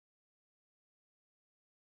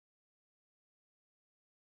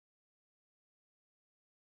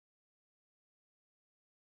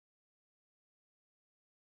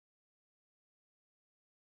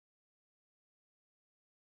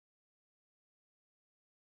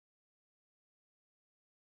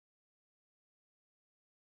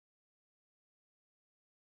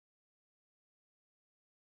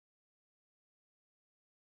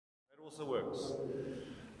Also works.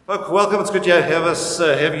 Folks, welcome. It's good to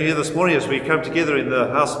have you here this morning as we come together in the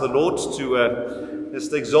house of the Lord to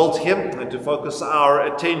just exalt Him and to focus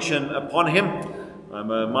our attention upon Him.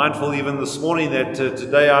 I'm mindful even this morning that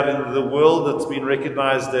today out in the world it's been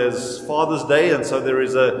recognized as Father's Day, and so there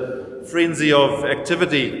is a frenzy of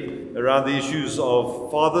activity around the issues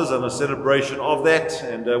of fathers and a celebration of that.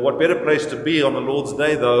 And what better place to be on the Lord's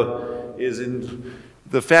Day, though, is in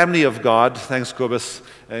the family of God, thanks Cobus,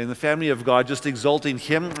 in the family of God, just exalting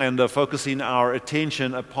Him and focusing our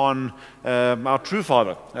attention upon our true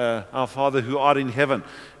Father, our Father who art in heaven.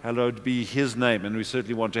 Hallowed be His name. And we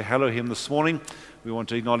certainly want to hallow Him this morning. We want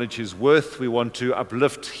to acknowledge His worth. We want to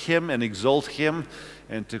uplift Him and exalt Him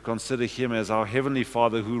and to consider Him as our Heavenly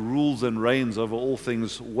Father who rules and reigns over all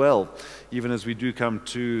things well, even as we do come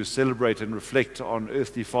to celebrate and reflect on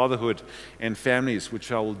earthly fatherhood and families,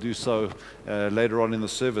 which I will do so later on in the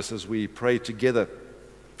service as we pray together.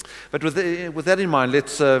 But with that in mind,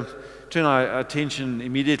 let's turn our attention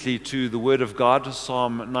immediately to the Word of God,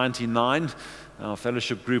 Psalm 99. Our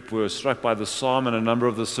fellowship group were struck by the psalm and a number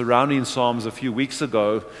of the surrounding psalms a few weeks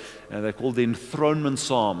ago. They're called the enthronement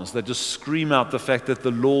psalms. They just scream out the fact that the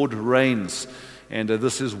Lord reigns. And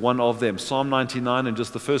this is one of them. Psalm 99 and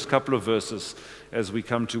just the first couple of verses as we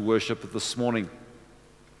come to worship this morning.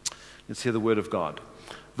 Let's hear the word of God.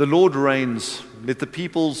 The Lord reigns. Let the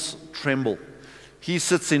peoples tremble. He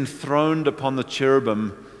sits enthroned upon the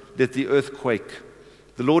cherubim. Let the earth quake.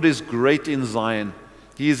 The Lord is great in Zion.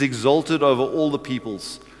 He is exalted over all the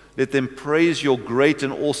peoples. Let them praise your great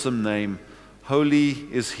and awesome name. Holy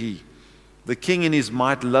is He. The King in His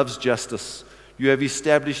might loves justice. You have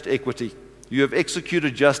established equity. You have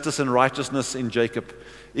executed justice and righteousness in Jacob.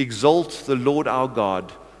 Exalt the Lord our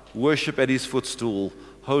God. Worship at His footstool.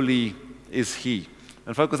 Holy is He.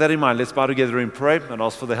 And folks, with that in mind, let's bow together in prayer and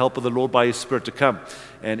ask for the help of the Lord by His Spirit to come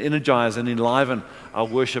and energize and enliven our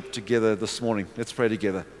worship together this morning. Let's pray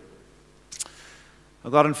together. Our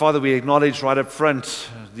God and Father, we acknowledge right up front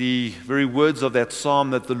the very words of that psalm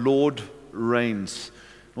that the Lord reigns.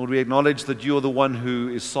 Lord, we acknowledge that You are the one who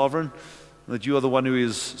is sovereign, that You are the one who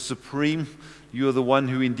is supreme. You are the one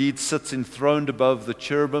who indeed sits enthroned above the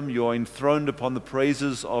cherubim. You are enthroned upon the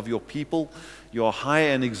praises of Your people. You are high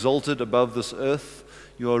and exalted above this earth.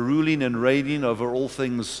 You are ruling and reigning over all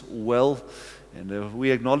things well. And we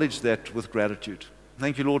acknowledge that with gratitude.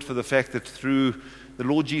 Thank You, Lord, for the fact that through the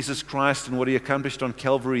Lord Jesus Christ and what He accomplished on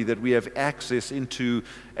Calvary, that we have access into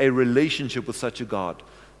a relationship with such a God.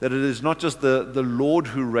 That it is not just the Lord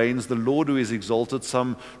who reigns, the Lord who is exalted,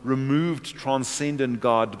 some removed, transcendent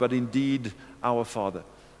God, but indeed our Father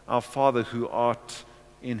who art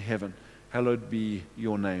in heaven. Hallowed be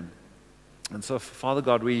Your name. And so, Father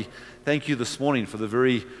God, we thank You this morning for the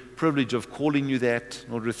very privilege of calling You that.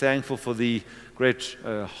 Lord, we're thankful for the great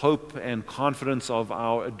hope and confidence of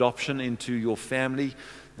our adoption into Your family,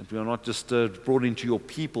 that we are not just brought into Your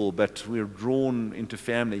people, but we're drawn into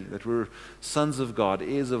family, that we're sons of God,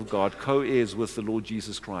 heirs of God, co-heirs with the Lord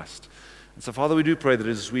Jesus Christ. And so, Father, we do pray that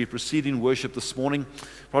as we proceed in worship this morning,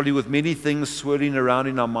 probably with many things swirling around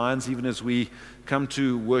in our minds, even as we come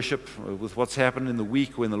to worship with what's happened in the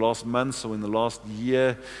week or in the last months or in the last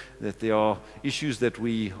year, that there are issues that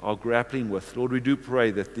we are grappling with. Lord, we do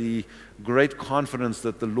pray that the great confidence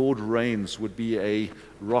that the Lord reigns would be a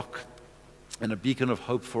rock and a beacon of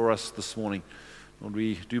hope for us this morning. Lord,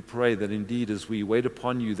 we do pray that indeed as we wait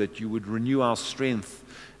upon You, that You would renew our strength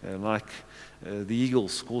like the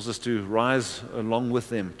eagles, cause us to rise along with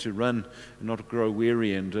them, to run and not grow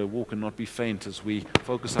weary, and walk and not be faint, as we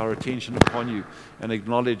focus our attention upon You and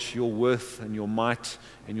acknowledge Your worth and Your might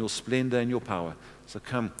and Your splendor and Your power. So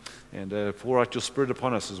come and pour out Your Spirit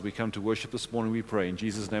upon us as we come to worship this morning, we pray. In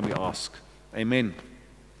Jesus' name we ask. Amen.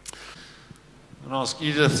 I'll ask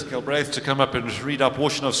Edith Galbraith to come up and read our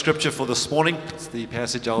portion of Scripture for this morning. It's the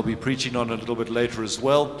passage I'll be preaching on a little bit later as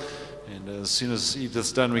well. And as soon as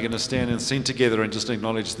Edith's done, we're going to stand and sing together and just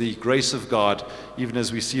acknowledge the grace of God, even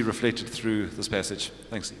as we see reflected through this passage.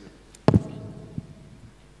 Thanks, Edith.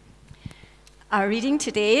 Our reading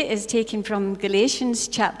today is taken from Galatians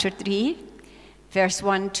chapter 3, verse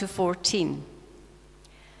 1 to 14.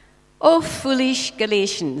 O foolish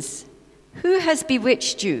Galatians, who has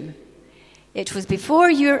bewitched you? It was before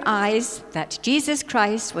your eyes that Jesus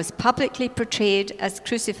Christ was publicly portrayed as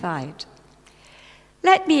crucified.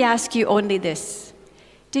 Let me ask you only this.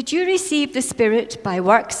 Did you receive the Spirit by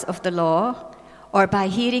works of the law or by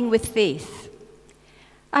hearing with faith?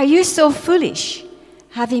 Are you so foolish?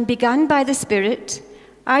 Having begun by the Spirit,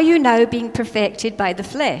 are you now being perfected by the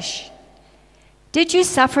flesh? Did you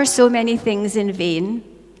suffer so many things in vain,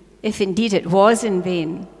 if indeed it was in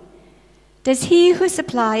vain? Does he who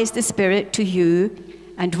supplies the Spirit to you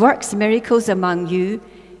and works miracles among you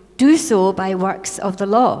do so by works of the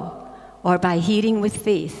law or by hearing with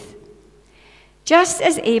faith? Just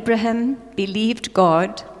as Abraham believed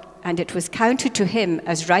God, and it was counted to him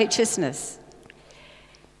as righteousness.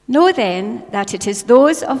 Know then that it is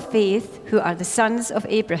those of faith who are the sons of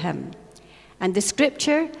Abraham. And the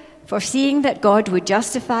scripture, foreseeing that God would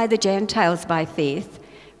justify the Gentiles by faith,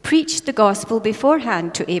 preached the gospel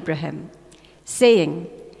beforehand to Abraham, saying,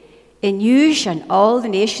 "In you shall all the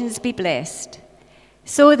nations be blessed."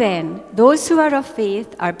 So then, those who are of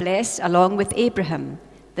faith are blessed along with Abraham,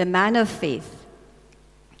 the man of faith.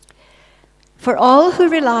 For all who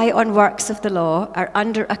rely on works of the law are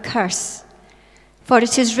under a curse. For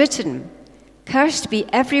it is written, "Cursed be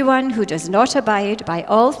everyone who does not abide by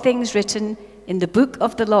all things written in the book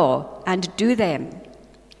of the law and do them."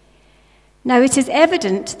 Now it is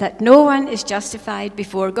evident that no one is justified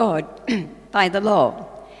before God by the law,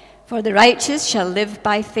 for the righteous shall live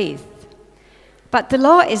by faith. But the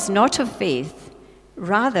law is not of faith,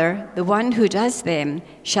 rather the one who does them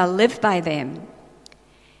shall live by them.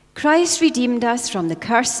 Christ redeemed us from the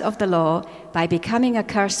curse of the law by becoming a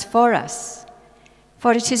curse for us.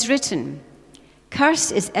 For it is written,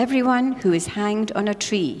 "Cursed is everyone who is hanged on a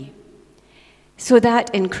tree," so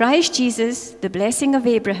that in Christ Jesus the blessing of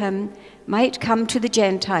Abraham might come to the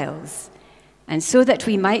Gentiles, and so that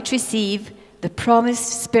we might receive the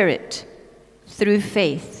promised Spirit through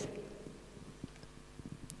faith.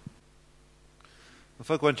 Well,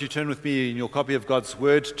 folk, won't you turn with me in your copy of God's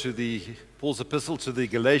Word to Paul's epistle to the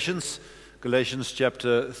Galatians, Galatians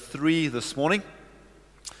chapter 3 this morning.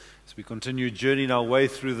 As we continue journeying our way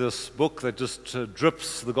through this book that just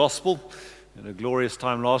drips the gospel. In a glorious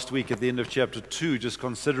time last week at the end of chapter 2, just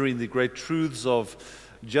considering the great truths of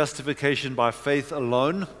justification by faith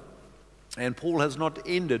alone. And Paul has not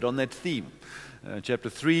ended on that theme. Chapter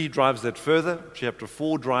 3 drives that further. Chapter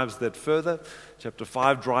 4 drives that further. Chapter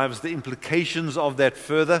 5 drives the implications of that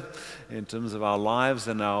further in terms of our lives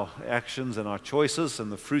and our actions and our choices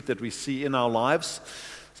and the fruit that we see in our lives.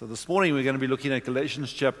 So this morning we're going to be looking at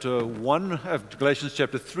Galatians chapter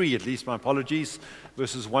 3, at least, my apologies,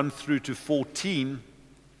 verses 1 through to 14.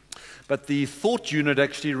 But the thought unit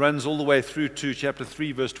actually runs all the way through to chapter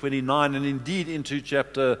 3, verse 29, and indeed into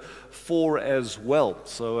chapter 4 as well.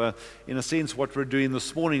 So in a sense, what we're doing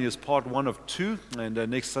this morning is part 1 of 2, and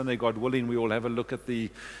next Sunday, God willing, we will have a look at the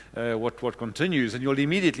what continues. And you'll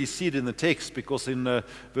immediately see it in the text, because in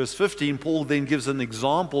verse 15, Paul then gives an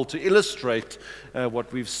example to illustrate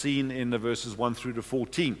what we've seen in the verses 1 through to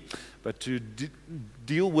 14. But to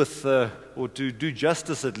deal with, or to do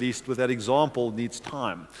justice at least with that example needs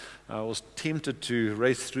time. I was tempted to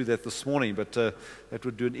race through that this morning, but that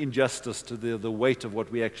would do an injustice to the weight of what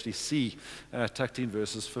we actually see tucked in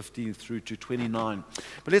verses 15 through to 29.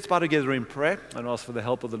 But let's bow together in prayer and ask for the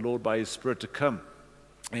help of the Lord by His Spirit to come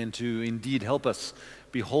and to indeed help us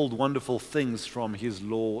behold wonderful things from His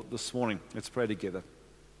law this morning. Let's pray together.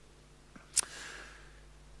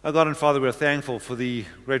 Our God and Father, we are thankful for the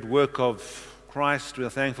great work of Christ. We are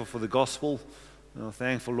thankful for the gospel. We are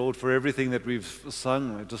thankful, Lord, for everything that we've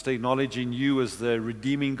sung. Just acknowledging You as the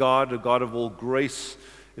redeeming God, a God of all grace.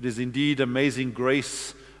 It is indeed amazing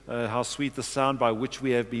grace, how sweet the sound by which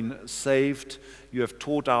we have been saved. You have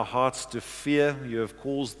taught our hearts to fear. You have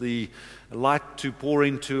caused the light to pour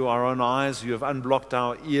into our own eyes. You have unblocked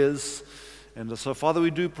our ears. And so, Father,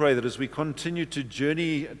 we do pray that as we continue to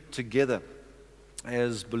journey together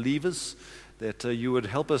as believers, that You would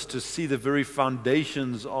help us to see the very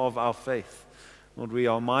foundations of our faith. Lord, we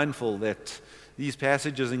are mindful that these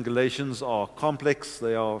passages in Galatians are complex.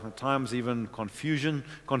 They are at times even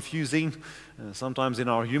confusing. Sometimes in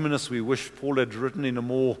our humanness we wish Paul had written in a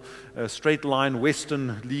more straight-line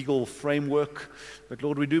Western legal framework. But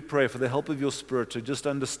Lord, we do pray for the help of Your Spirit to just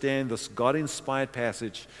understand this God-inspired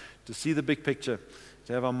passage, to see the big picture,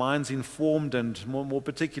 to have our minds informed, and more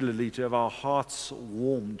particularly to have our hearts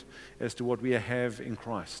warmed as to what we have in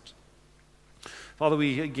Christ. Father,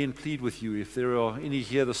 we again plead with You, if there are any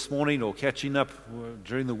here this morning or catching up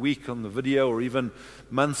during the week on the video, or even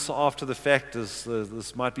months after the fact as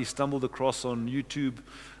this might be stumbled across on YouTube,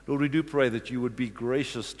 Lord, we do pray that You would be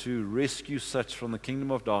gracious to rescue such from the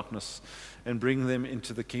kingdom of darkness and bring them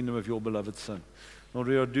into the kingdom of Your beloved Son. Lord,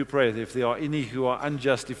 we do pray that if there are any who are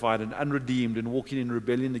unjustified and unredeemed and walking in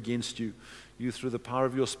rebellion against You, You, through the power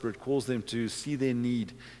of Your Spirit, cause them to see their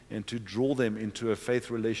need and to draw them into a faith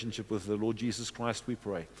relationship with the Lord Jesus Christ, we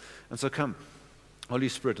pray. And so come, Holy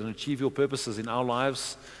Spirit, and achieve Your purposes in our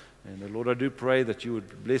lives. And Lord, I do pray that you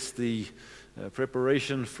would bless the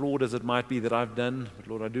preparation, flawed as it might be, that I've done. But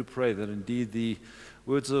Lord, I do pray that indeed the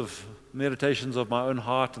words of meditations of my own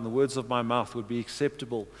heart and the words of my mouth would be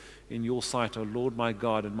acceptable in your sight, O Lord, my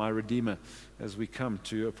God and my Redeemer, as we come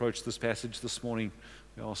to approach this passage this morning.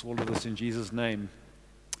 We ask all of this in Jesus' name.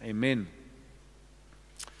 Amen.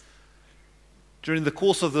 During the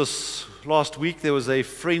course of this last week, there was a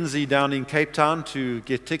frenzy down in Cape Town to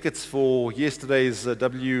get tickets for yesterday's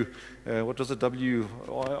URC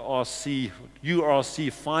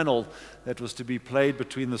final that was to be played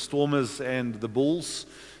between the Stormers and the Bulls.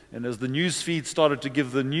 And as the news feed started to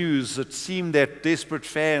give the news, it seemed that desperate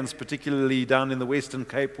fans, particularly down in the Western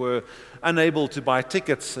Cape, were unable to buy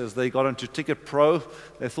tickets as they got into Ticket Pro.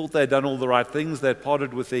 They thought they'd done all the right things. They'd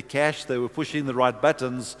parted with their cash. They were pushing the right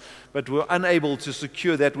buttons, but were unable to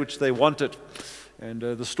secure that which they wanted. And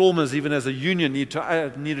the Stormers, even as a union,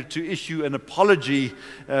 needed to issue an apology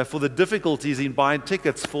for the difficulties in buying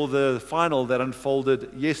tickets for the final that unfolded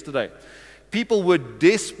yesterday. People were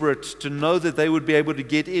desperate to know that they would be able to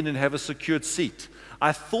get in and have a secured seat.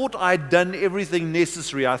 I thought I'd done everything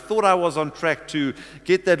necessary. I thought I was on track to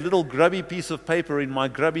get that little grubby piece of paper in my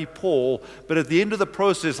grubby paw, but at the end of the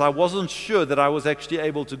process, I wasn't sure that I was actually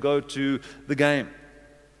able to go to the game.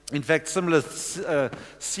 In fact, similar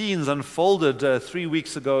scenes unfolded 3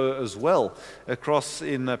 weeks ago as well, across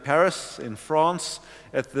in Paris, in France,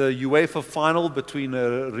 at the UEFA final between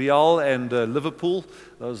Real and Liverpool.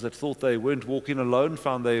 Those that thought they weren't walking alone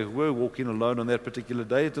found they were walking alone on that particular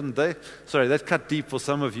day, didn't they? Sorry, that cut deep for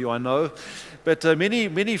some of you, I know. But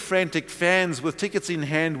many frantic fans with tickets in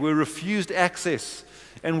hand were refused access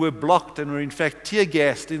and were blocked and were in fact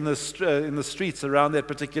tear-gassed in the streets around that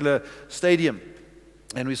particular stadium.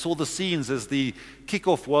 And we saw the scenes as the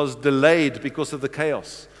kickoff was delayed because of the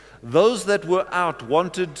chaos. Those that were out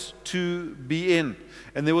wanted to be in.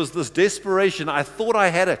 And there was this desperation. I thought I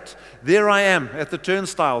had it. There I am at the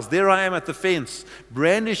turnstiles. There I am at the fence,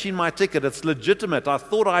 brandishing my ticket. It's legitimate. I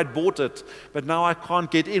thought I'd bought it, but now I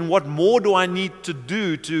can't get in. What more do I need to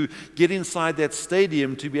do to get inside that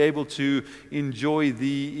stadium to be able to enjoy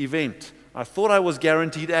the event? I thought I was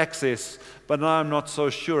guaranteed access, but now I'm not so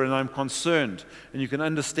sure, and I'm concerned. And you can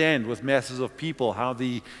understand with masses of people how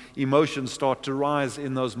the emotions start to rise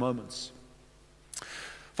in those moments.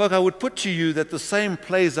 Folk, I would put to you that the same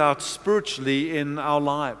plays out spiritually in our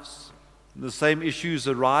lives. The same issues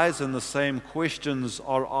arise and the same questions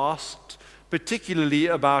are asked, particularly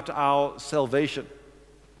about our salvation.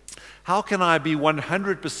 How can I be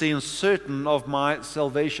 100% certain of my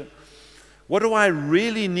salvation? What do I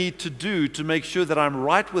really need to do to make sure that I'm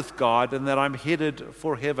right with God and that I'm headed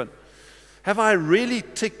for heaven? Have I really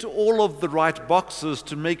ticked all of the right boxes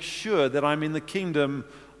to make sure that I'm in the kingdom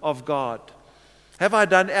of God? Have I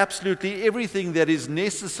done absolutely everything that is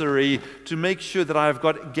necessary to make sure that I've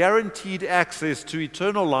got guaranteed access to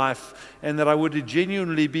eternal life and that I would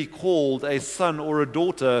genuinely be called a son or a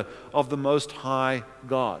daughter of the Most High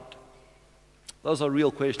God? Those are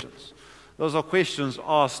real questions. Those are questions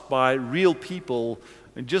asked by real people,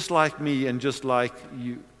 just like me and just like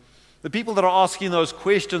you. The people that are asking those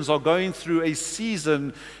questions are going through a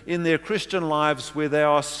season in their Christian lives where they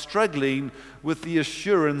are struggling with the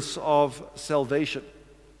assurance of salvation.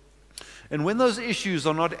 And when those issues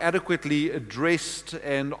are not adequately addressed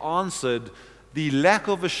and answered, the lack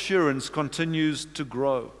of assurance continues to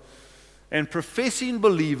grow. And professing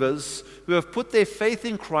believers who have put their faith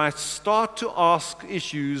in Christ start to ask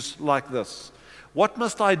issues like this. What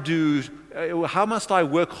must I do? How must I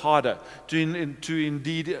work harder to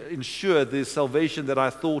indeed ensure the salvation that I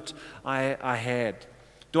thought I had?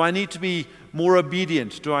 Do I need to be more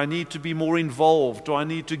obedient? Do I need to be more involved? Do I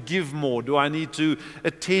need to give more? Do I need to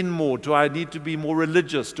attend more? Do I need to be more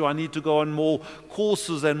religious? Do I need to go on more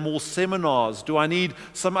courses and more seminars? Do I need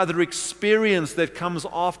some other experience that comes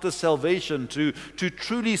after salvation to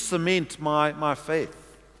truly cement my faith?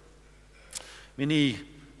 Many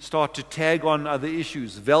start to tag on other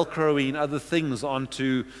issues, velcroing other things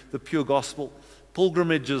onto the pure gospel.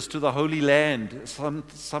 Pilgrimages to the Holy Land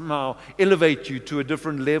somehow elevate you to a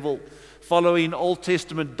different level. Following Old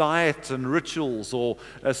Testament diets and rituals, or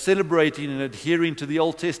celebrating and adhering to the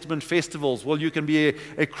Old Testament festivals. Well, you can be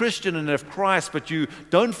a Christian and have Christ, but you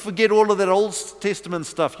don't forget all of that Old Testament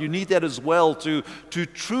stuff. You need that as well to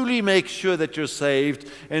truly make sure that you're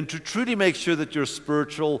saved, and to truly make sure that you're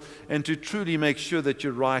spiritual, and to truly make sure that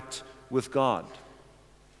you're right with God.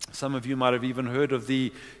 Some of you might have even heard of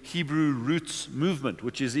the Hebrew Roots movement,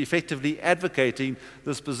 which is effectively advocating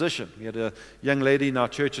this position. We had a young lady in our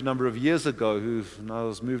church a number of years ago who now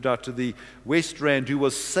has moved out to the West Rand, who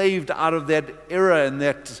was saved out of that era and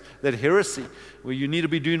that heresy, where you need to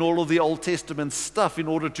be doing all of the Old Testament stuff in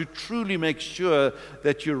order to truly make sure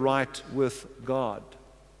that you're right with God.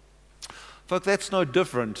 Folks, that's no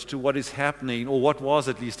different to what is happening, or what was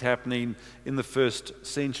at least happening in the first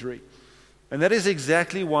century. And that is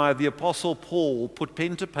exactly why the Apostle Paul put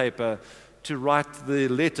pen to paper to write the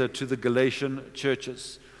letter to the Galatian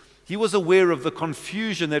churches. He was aware of the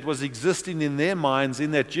confusion that was existing in their minds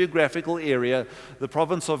in that geographical area, the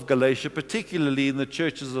province of Galatia, particularly in the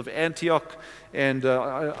churches of Antioch and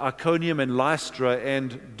Iconium and Lystra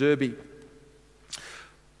and Derbe.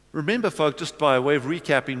 Remember, folks, just by way of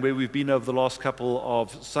recapping where we've been over the last couple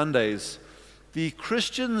of Sundays, the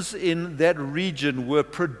Christians in that region were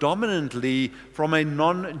predominantly from a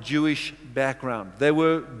non-Jewish background. They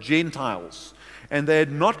were Gentiles, and they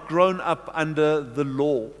had not grown up under the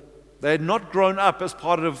law. They had not grown up as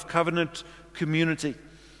part of covenant community.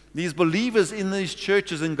 These believers in these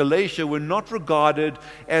churches in Galatia were not regarded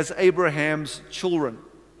as Abraham's children.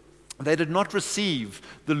 They did not receive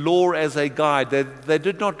the law as a guide. They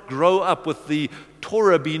did not grow up with the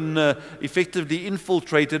Torah being effectively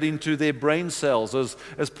infiltrated into their brain cells.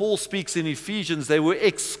 As Paul speaks in Ephesians, they were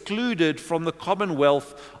excluded from the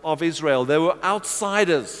commonwealth of Israel. They were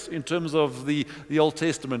outsiders in terms of the Old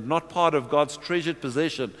Testament, not part of God's treasured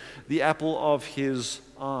possession, the apple of his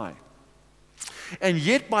eye. And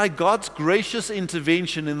yet, by God's gracious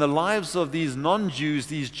intervention in the lives of these non-Jews,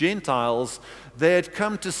 these Gentiles, they had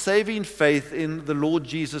come to saving faith in the Lord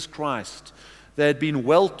Jesus Christ. They had been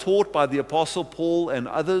well taught by the Apostle Paul and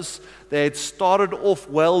others. They had started off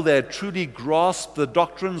well. They had truly grasped the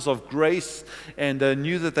doctrines of grace and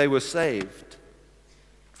knew that they were saved.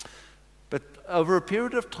 But over a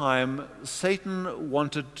period of time, Satan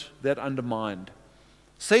wanted that undermined.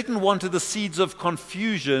 Satan wanted the seeds of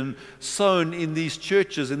confusion sown in these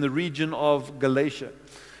churches in the region of Galatia.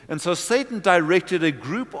 And so Satan directed a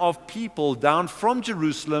group of people down from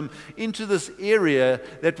Jerusalem into this area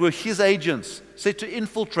that were his agents, set to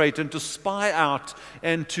infiltrate and to spy out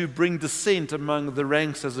and to bring dissent among the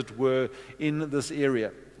ranks, as it were, in this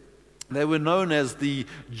area. They were known as the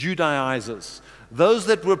Judaizers, those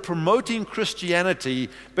that were promoting Christianity,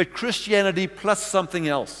 but Christianity plus something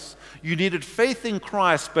else. You needed faith in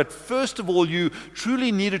Christ, but first of all, you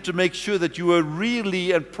truly needed to make sure that you were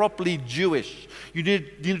really and properly Jewish. You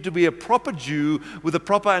needed to be a proper Jew with a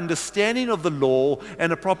proper understanding of the law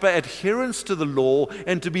and a proper adherence to the law,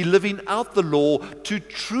 and to be living out the law to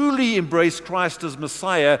truly embrace Christ as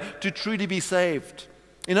Messiah, to truly be saved.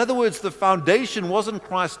 In other words, the foundation wasn't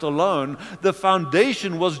Christ alone. The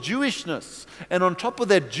foundation was Jewishness. And on top of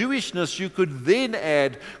that Jewishness, you could then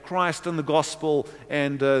add Christ and the gospel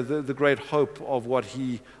and the great hope of what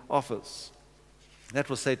he offers.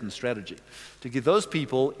 That was Satan's strategy, to get those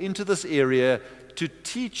people into this area to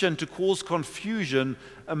teach and to cause confusion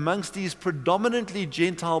amongst these predominantly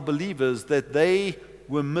Gentile believers that they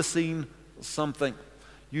were missing something.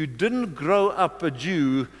 You didn't grow up a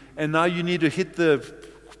Jew, and now you need to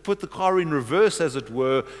put the car in reverse, as it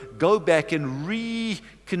were, go back and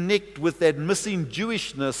reconnect with that missing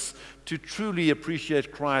Jewishness to truly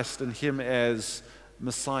appreciate Christ and him as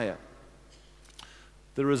Messiah.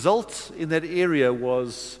 The result in that area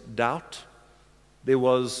was doubt. There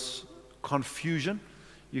was confusion.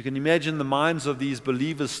 You can imagine the minds of these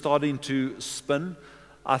believers starting to spin.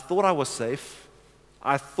 I thought I was safe.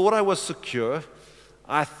 I thought I was secure.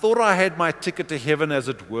 I thought I had my ticket to heaven, as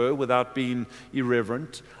it were, without being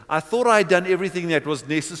irreverent. I thought I had done everything that was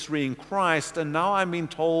necessary in Christ, and now I'm being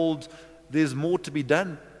told there's more to be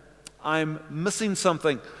done. I'm missing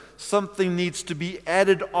something. Something needs to be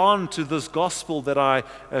added on to this gospel that I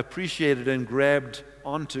appreciated and grabbed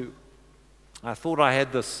onto. I thought I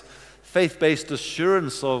had this faith-based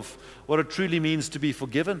assurance of what it truly means to be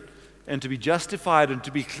forgiven and to be justified and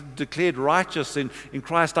to be declared righteous in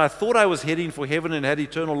Christ. I thought I was heading for heaven and had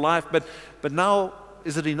eternal life, but now,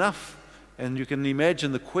 is it enough? And you can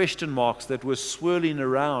imagine the question marks that were swirling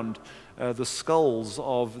around the skulls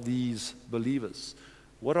of these believers.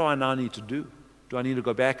 What do I now need to do? Do I need to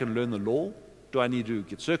go back and learn the law? Do I need to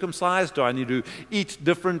get circumcised? Do I need to eat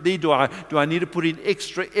differently? Do I need to put in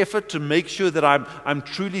extra effort to make sure that I'm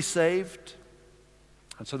truly saved?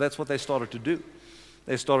 And so that's what they started to do.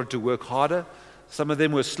 They started to work harder. Some of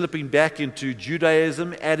them were slipping back into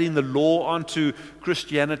Judaism, adding the law onto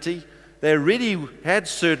Christianity. They already had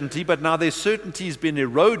certainty, but now their certainty has been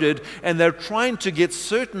eroded, and they're trying to get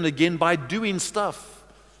certain again by doing stuff.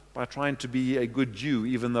 by trying to be a good Jew,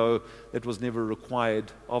 even though that was never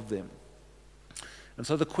required of them. And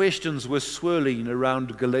so the questions were swirling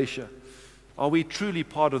around Galatia. Are we truly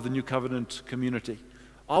part of the New Covenant community?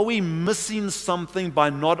 Are we missing something by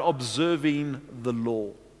not observing the law?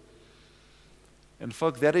 And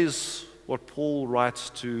folk, that is what Paul writes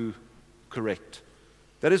to correct.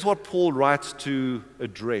 That is what Paul writes to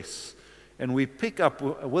address. And we pick up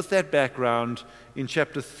with that background in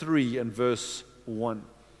chapter 3 and verse 1.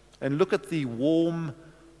 And look at the warm,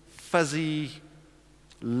 fuzzy,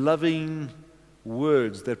 loving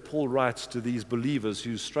words that Paul writes to these believers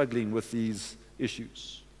who are struggling with these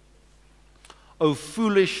issues. O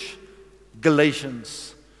foolish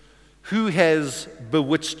Galatians, who has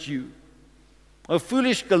bewitched you? O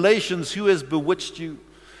foolish Galatians, who has bewitched you?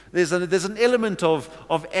 There's an element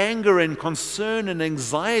of anger and concern and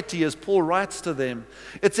anxiety as Paul writes to them.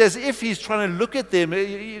 It's as if he's trying to look at them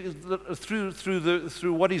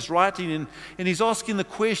through what he's writing, and he's asking the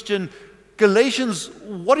question, Galatians,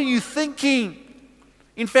 what are you thinking?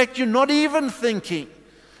 In fact, you're not even thinking.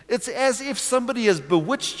 It's as if somebody has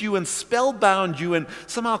bewitched you and spellbound you and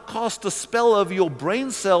somehow cast a spell over your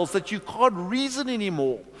brain cells that you can't reason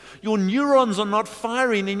anymore. Your neurons are not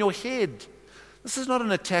firing in your head. This is not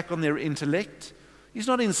an attack on their intellect. He's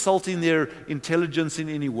not insulting their intelligence in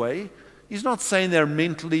any way. He's not saying they're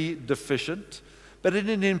mentally deficient. But in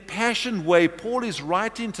an impassioned way, Paul is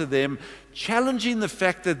writing to them, challenging the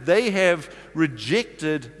fact that they have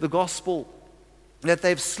rejected the gospel, that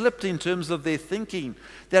they've slipped in terms of their thinking,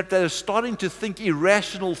 that they're starting to think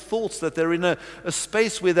irrational thoughts, that they're in a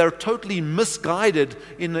space where they're totally misguided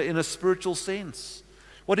in a spiritual sense.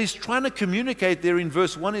 What he's trying to communicate there in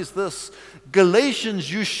verse 1 is this: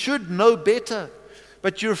 Galatians, you should know better,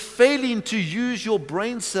 but you're failing to use your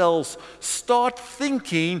brain cells. Start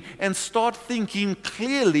thinking, and start thinking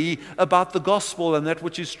clearly about the gospel and that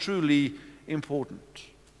which is truly important.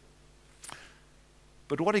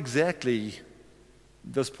 But what exactly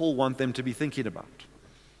does Paul want them to be thinking about?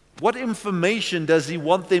 What information does he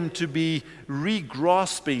want them to be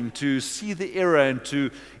re-grasping, to see the error and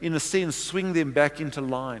to, in a sense, swing them back into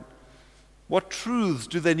line? What truths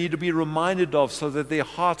do they need to be reminded of so that their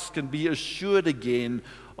hearts can be assured again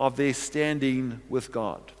of their standing with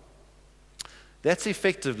God? That's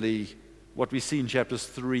effectively what we see in chapters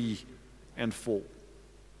 3 and 4.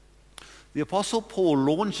 The Apostle Paul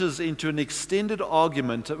launches into an extended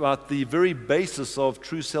argument about the very basis of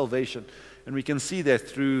true salvation. And we can see that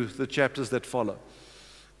through the chapters that follow.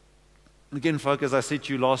 Again, folks, as I said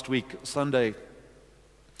to you last week, Sunday,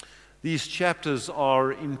 these chapters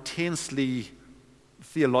are intensely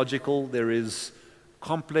theological. There is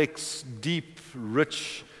complex, deep,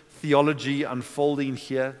 rich theology unfolding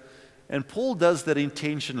here. And Paul does that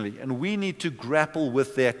intentionally, and we need to grapple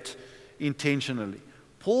with that intentionally.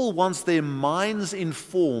 Paul wants their minds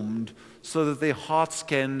informed so that their hearts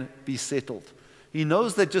can be settled. He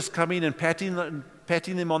knows that just coming and patting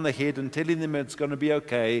them on the head and telling them it's going to be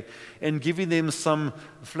okay and giving them some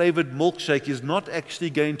flavored milkshake is not actually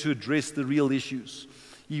going to address the real issues.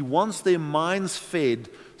 He wants their minds fed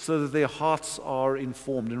so that their hearts are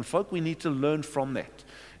informed. And folk, we need to learn from that.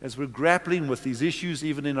 As we're grappling with these issues,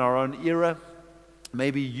 even in our own era,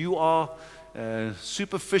 maybe you are,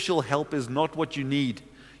 superficial help is not what you need.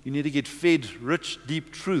 You need to get fed rich,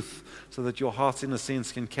 deep truth so that your hearts, in a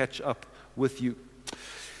sense, can catch up with you.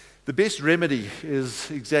 The best remedy is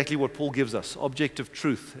exactly what Paul gives us, objective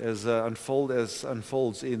truth, as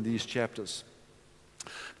unfolds in these chapters.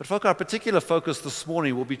 But folk, our particular focus this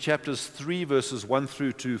morning will be chapters 3, verses 1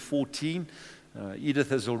 through to 14. Edith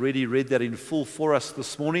has already read that in full for us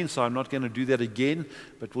this morning, so I'm not going to do that again,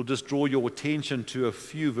 but we'll just draw your attention to a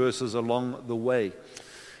few verses along the way.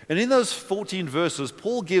 And in those 14 verses,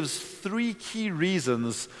 Paul gives 3 key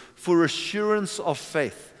reasons for assurance of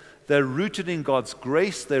faith. They're rooted in God's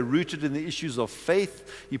grace. They're rooted in the issues of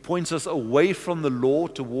faith. He points us away from the law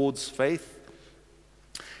towards faith.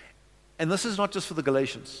 And this is not just for the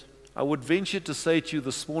Galatians. I would venture to say to you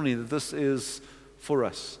this morning that this is for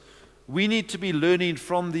us. We need to be learning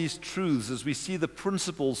from these truths as we see the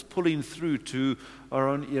principles pulling through to our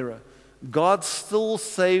own era. God still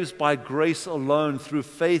saves by grace alone, through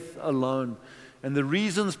faith alone. And the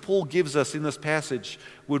reasons Paul gives us in this passage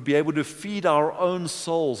would be able to feed our own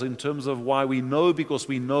souls in terms of why we know because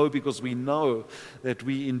we know that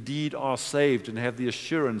we indeed are saved and have the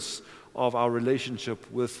assurance of our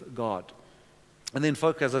relationship with God. And then,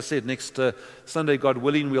 folks, as I said, next Sunday, God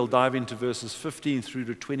willing, we'll dive into verses 15 through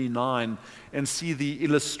to 29 and see the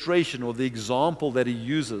illustration or the example that he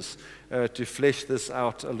uses to flesh this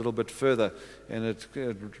out a little bit further. And it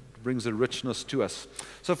brings a richness to us.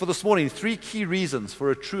 So for this morning, 3 key reasons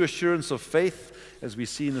for a true assurance of faith, as we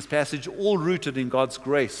see in this passage, all rooted in God's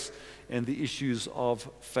grace and the issues of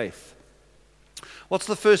faith. What's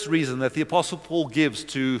the first reason that the Apostle Paul gives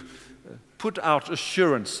to put out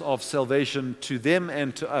assurance of salvation to them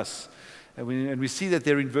and to us? And we see that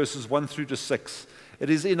there in verses 1 through to 6. It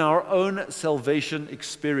is in our own salvation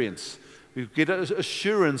experience. We get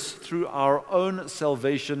assurance through our own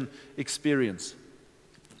salvation experience.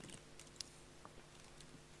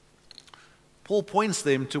 Paul points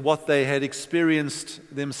them to what they had experienced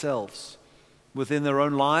themselves within their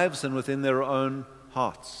own lives and within their own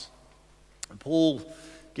hearts. And Paul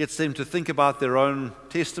gets them to think about their own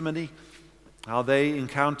testimony, how they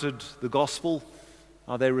encountered the gospel,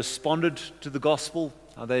 how they responded to the gospel,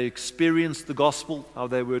 how they experienced the gospel, how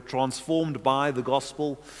they were transformed by the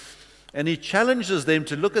gospel. And he challenges them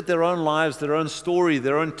to look at their own lives, their own story,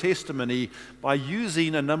 their own testimony by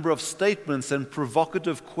using a number of statements and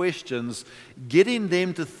provocative questions, getting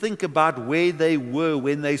them to think about where they were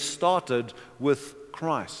when they started with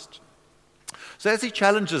Christ. So as he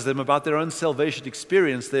challenges them about their own salvation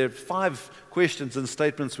experience, there are 5 questions and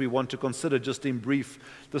statements we want to consider just in brief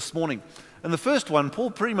this morning. And the first one,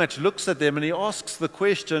 Paul pretty much looks at them and he asks the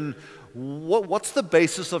question, what's the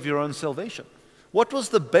basis of your own salvation? What was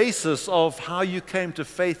the basis of how you came to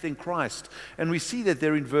faith in Christ? And we see that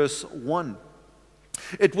there in verse 1.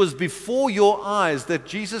 It was before your eyes that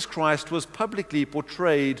Jesus Christ was publicly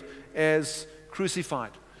portrayed as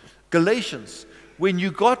crucified. Galatians, when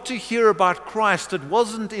you got to hear about Christ, it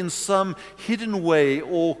wasn't in some hidden way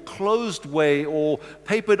or closed way or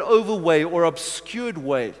papered over way or obscured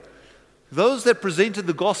way. Those that presented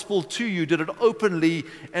the gospel to you did it openly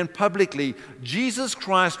and publicly. Jesus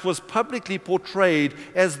Christ was publicly portrayed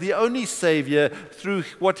as the only Savior through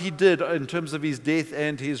what he did in terms of his death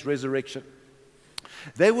and his resurrection.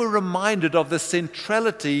 They were reminded of the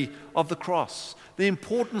centrality of the cross, the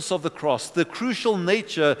importance of the cross, the crucial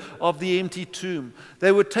nature of the empty tomb.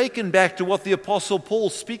 They were taken back to what the Apostle Paul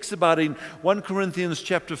speaks about in 1 Corinthians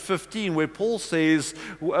chapter 15, where Paul says,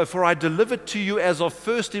 "For I delivered to you as of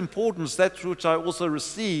first importance that which I also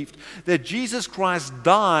received, that Jesus Christ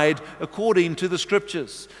died according to the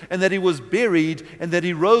Scriptures, and that he was buried, and that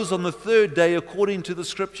he rose on the 3rd day according to the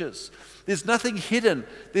Scriptures." There's nothing hidden,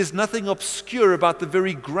 there's nothing obscure about the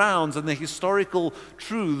very grounds and the historical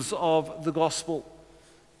truths of the gospel.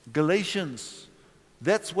 Galatians,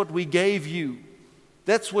 that's what we gave you.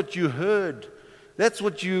 That's what you heard. That's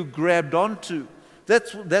what you grabbed onto.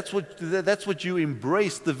 That's what you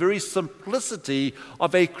embraced, the very simplicity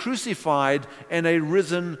of a crucified and a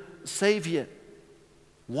risen Savior.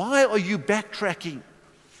 Why are you backtracking?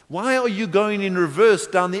 Why are you going in reverse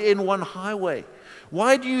down the N1 highway?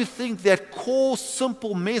 Why do you think that core,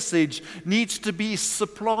 simple message needs to be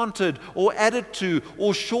supplanted or added to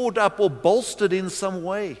or shored up or bolstered in some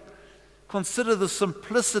way? Consider the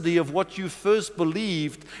simplicity of what you first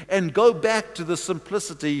believed and go back to the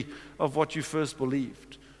simplicity of what you first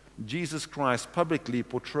believed. Jesus Christ publicly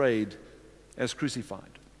portrayed as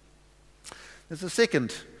crucified. There's a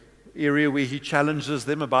second area where he challenges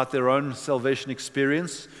them about their own salvation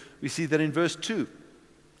experience. We see that in verse 2.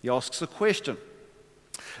 He asks a question.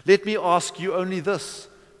 Let me ask you only this.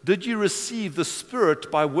 Did you receive the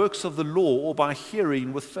Spirit by works of the law or by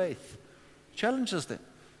hearing with faith? Challenges them.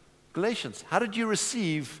 Galatians, how did you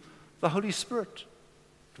receive the Holy Spirit?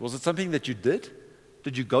 Was it something that you did?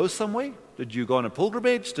 Did you go somewhere? Did you go on a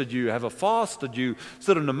pilgrimage? Did you have a fast? Did you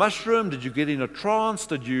sit on a mushroom? Did you get in a trance?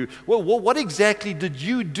 What exactly did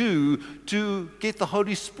you do to get the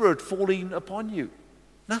Holy Spirit falling upon you?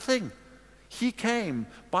 Nothing. He came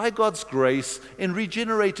by God's grace and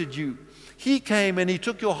regenerated you. He came and he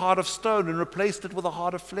took your heart of stone and replaced it with a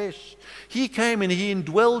heart of flesh. He came and he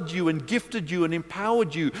indwelled you and gifted you and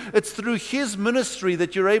empowered you. It's through his ministry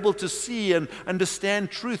that you're able to see and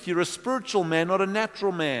understand truth. You're a spiritual man, not a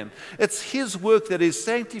natural man. It's his work that is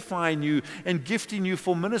sanctifying you and gifting you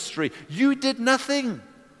for ministry. You did nothing.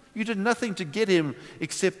 You did nothing to get him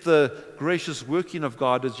except the gracious working of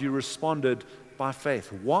God as you responded by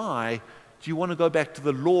faith. Why do you want to go back to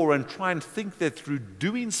the law and try and think that through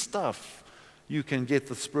doing stuff you can get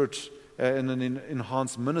the Spirit and an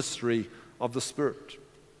enhanced ministry of the Spirit?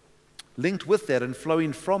 Linked with that and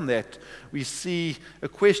flowing from that, we see a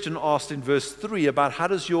question asked in verse 3 about how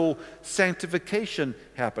does your sanctification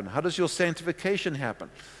happen? How does your sanctification happen?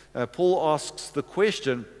 Paul asks the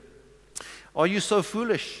question, are you so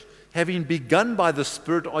foolish? Having begun by the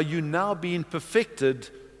Spirit, are you now being perfected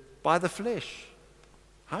by the flesh?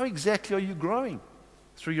 How exactly are you growing?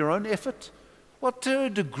 Through your own effort? Well, to a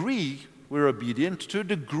degree, we're obedient. To a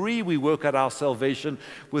degree, we work out our salvation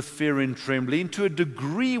with fear and trembling. To a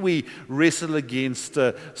degree, we wrestle against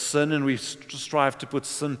sin and we strive to put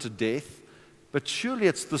sin to death. But surely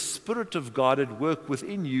it's the Spirit of God at work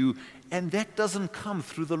within you, and that doesn't come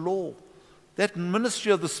through the law. That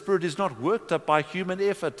ministry of the Spirit is not worked up by human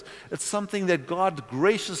effort. It's something that God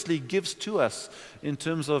graciously gives to us in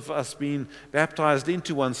terms of us being baptized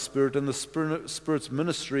into one Spirit and the Spirit's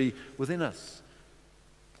ministry within us.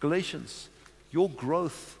 Galatians, your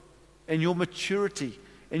growth and your maturity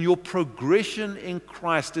and your progression in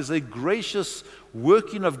Christ is a gracious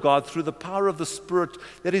working of God through the power of the Spirit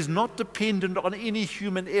that is not dependent on any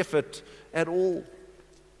human effort at all.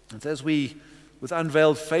 And as we, with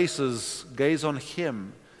unveiled faces, gaze on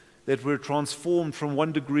Him, that we're transformed from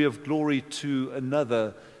one degree of glory to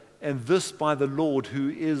another, and this by the Lord, who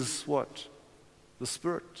is what? The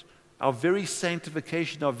Spirit. Our very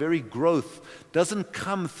sanctification, our very growth doesn't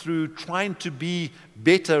come through trying to be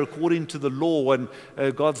better according to the law and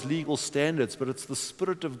God's legal standards, but it's the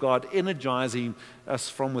Spirit of God energizing us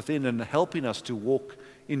from within and helping us to walk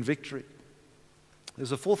in victory.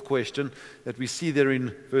 There's a fourth question that we see there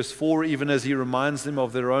in verse 4, even as he reminds them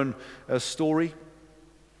of their own story.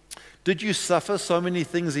 Did you suffer so many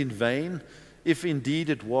things in vain, if indeed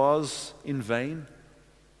it was in vain?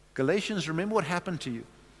 Galatians, remember what happened to you.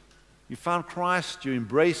 You found Christ, you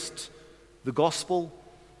embraced the gospel,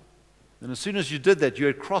 and as soon as you did that, you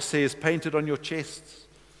had crosshairs painted on your chests.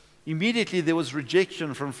 Immediately there was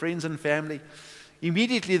rejection from friends and family.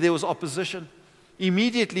 Immediately there was opposition.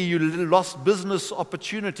 Immediately you lost business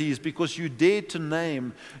opportunities because you dared to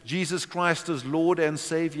name Jesus Christ as Lord and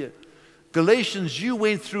Savior. Galatians, you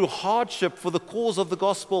went through hardship for the cause of the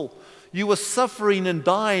gospel. You were suffering and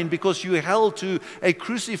dying because you held to a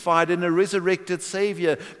crucified and a resurrected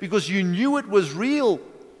Savior, because you knew it was real.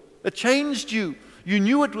 It changed you. You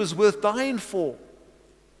knew it was worth dying for.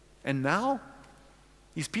 And now,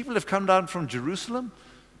 these people have come down from Jerusalem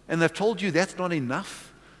and they've told you that's not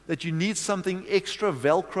enough, that you need something extra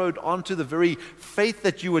velcroed onto the very faith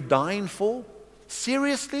that you were dying for.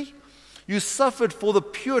 Seriously? You suffered for the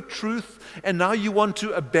pure truth and now you want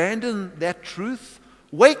to abandon that truth?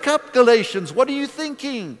 Wake up, Galatians. What are you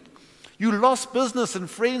thinking? You lost business and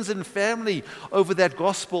friends and family over that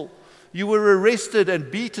gospel. You were arrested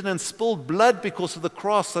and beaten and spilled blood because of the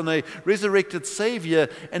cross and a resurrected Savior,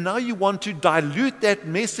 and now you want to dilute that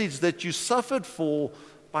message that you suffered for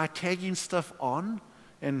by tagging stuff on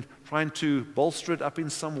and trying to bolster it up in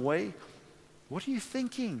some way? What are you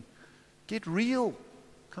thinking? Get real.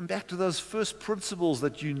 Come back to those first principles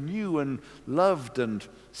that you knew and loved and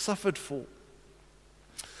suffered for.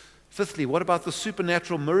 Fifthly, what about the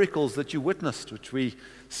supernatural miracles that you witnessed, which we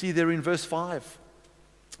see there in verse 5?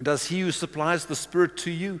 Does he who supplies the Spirit to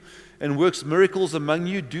you and works miracles among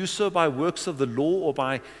you do so by works of the law or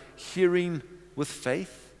by hearing with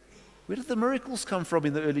faith? Where did the miracles come from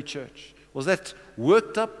in the early church? Was that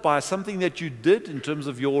worked up by something that you did in terms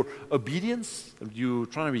of your obedience? You were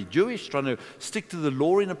trying to be Jewish, trying to stick to the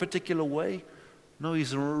law in a particular way? No,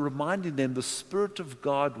 he's reminding them the Spirit of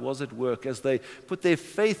God was at work. As they put their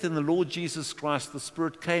faith in the Lord Jesus Christ, the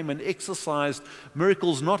Spirit came and exercised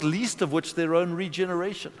miracles, not least of which their own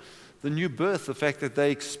regeneration, the new birth, the fact that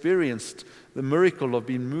they experienced the miracle of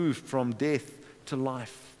being moved from death to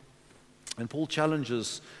life. And Paul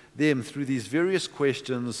challenges them through these various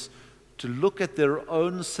questions to look at their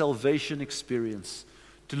own salvation experience,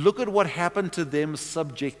 to look at what happened to them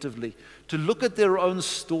subjectively, to look at their own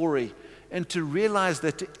story, and to realize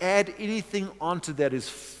that to add anything onto that is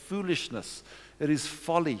foolishness, it is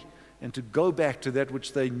folly, and to go back to that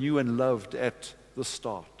which they knew and loved at the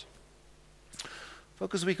start.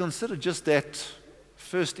 Folks, we consider just that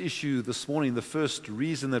first issue this morning, the first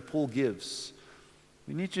reason that Paul gives.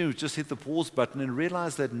 We need to just hit the pause button and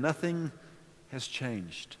realize that nothing has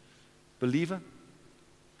changed. Believer,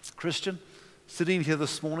 Christian, sitting here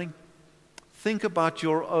this morning, think about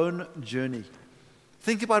your own journey.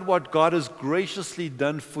 Think about what God has graciously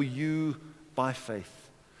done for you by faith.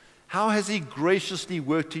 How has He graciously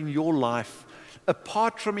worked in your life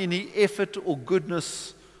apart from any effort or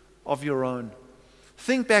goodness of your own?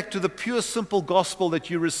 Think back to the pure, simple gospel that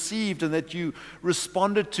you received and that you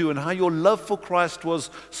responded to, and how your love for Christ was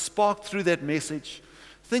sparked through that message.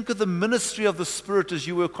 Think of the ministry of the Spirit as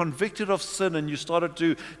you were convicted of sin and you started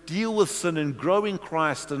to deal with sin and grow in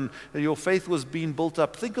Christ and your faith was being built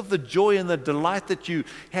up. Think of the joy and the delight that you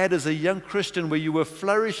had as a young Christian where you were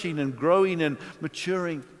flourishing and growing and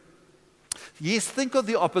maturing. Yes, think of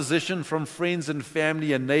the opposition from friends and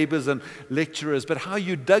family and neighbors and lecturers, but how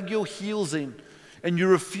you dug your heels in And you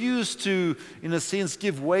refuse to, in a sense,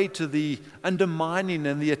 give way to the undermining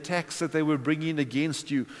and the attacks that they were bringing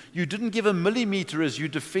against you. You didn't give a millimeter as you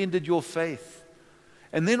defended your faith.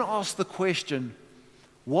 And then ask the question,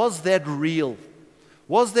 was that real?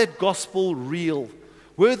 Was that gospel real?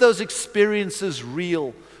 Were those experiences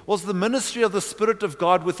real? Was the ministry of the Spirit of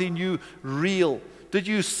God within you real? Did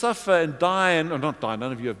you suffer and die, or not die,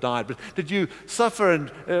 none of you have died, but did you suffer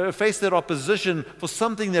and face that opposition for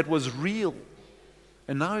something that was real?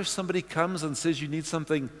 And now if somebody comes and says you need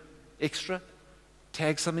something extra,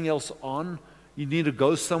 tag something else on, you need to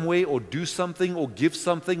go somewhere or do something or give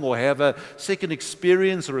something or have a second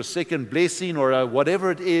experience or a second blessing or whatever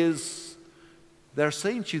it is, they're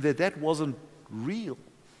saying to you that that wasn't real.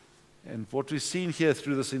 And what we've seen here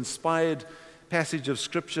through this inspired passage of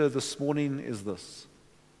Scripture this morning is this.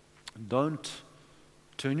 Don't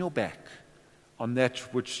turn your back on that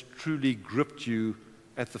which truly gripped you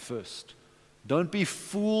at the first. Don't be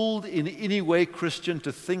fooled in any way, Christian,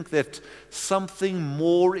 to think that something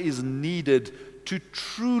more is needed to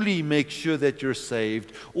truly make sure that you're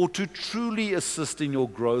saved, or to truly assist in your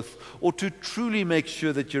growth, or to truly make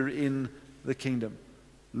sure that you're in the kingdom.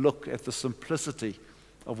 Look at the simplicity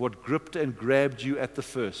of what gripped and grabbed you at the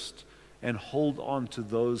first, and hold on to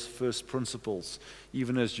those first principles,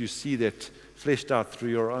 even as you see that fleshed out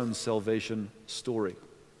through your own salvation story.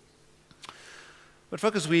 But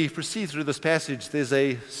folks, as we proceed through this passage, there's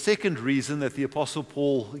a second reason that the Apostle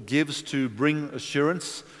Paul gives to bring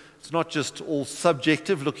assurance. It's not just all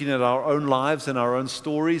subjective, looking at our own lives and our own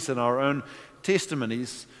stories and our own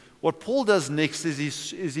testimonies. What Paul does next is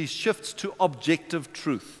he shifts to objective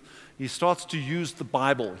truth. He starts to use the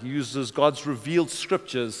Bible. He uses God's revealed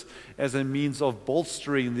scriptures as a means of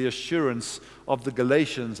bolstering the assurance of the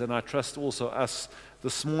Galatians, and I trust also us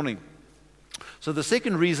this morning. So the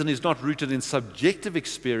second reason is not rooted in subjective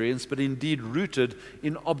experience, but indeed rooted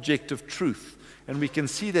in objective truth. And we can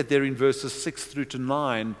see that there in verses 6 through to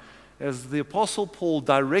 9, as the Apostle Paul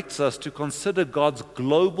directs us to consider God's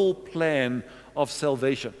global plan of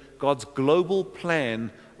salvation. God's global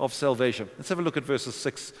plan of salvation. Let's have a look at verses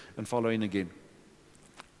 6 and following again.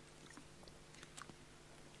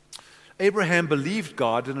 Abraham believed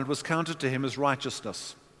God, and it was counted to him as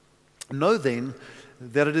righteousness. Know then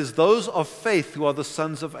that it is those of faith who are the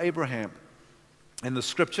sons of Abraham. And the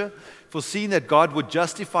scripture, foreseeing that God would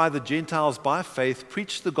justify the Gentiles by faith,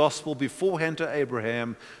 preached the gospel beforehand to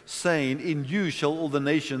Abraham, saying, "In you shall all the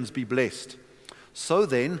nations be blessed." So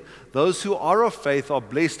then, those who are of faith are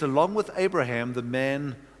blessed along with Abraham, the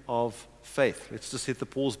man of faith. Let's just hit the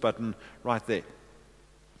pause button right there.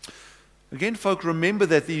 Again, folk, remember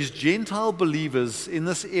that these Gentile believers in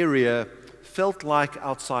this area felt like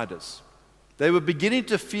outsiders. They were beginning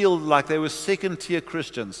to feel like they were second-tier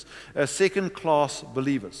Christians, second-class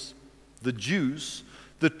believers. The Jews,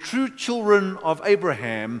 the true children of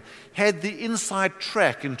Abraham, had the inside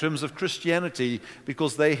track in terms of Christianity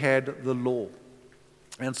because they had the law.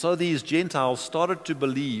 And so these Gentiles started to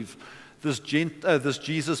believe this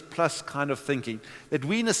Jesus plus kind of thinking, that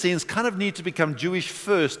we in a sense kind of need to become Jewish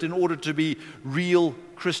first in order to be real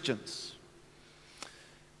Christians.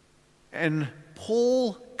 And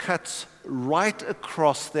Paul cuts right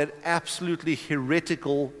across that absolutely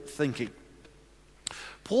heretical thinking.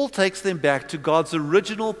 Paul takes them back to God's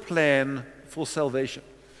original plan for salvation.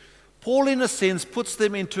 Paul, in a sense, puts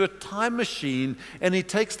them into a time machine, and he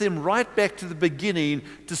takes them right back to the beginning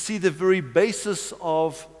to see the very basis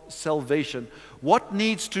of salvation. What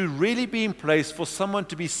needs to really be in place for someone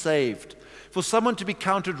to be saved, for someone to be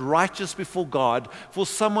counted righteous before God, for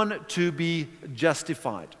someone to be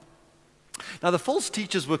justified. Now, the false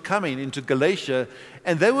teachers were coming into Galatia,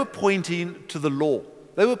 and they were pointing to the law.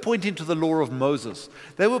 They were pointing to the law of Moses.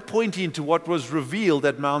 They were pointing to what was revealed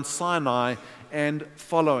at Mount Sinai and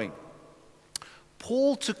following.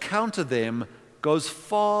 Paul, to counter them, goes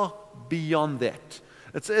far beyond that.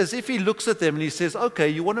 It's as if he looks at them and he says, okay,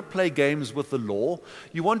 you want to play games with the law.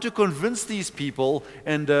 You want to convince these people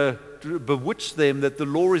and bewitch them that the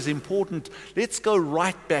law is important. Let's go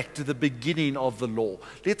right back to the beginning of the law.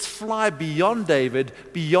 Let's fly beyond David,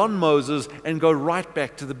 beyond Moses, and go right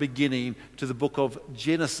back to the beginning, to the book of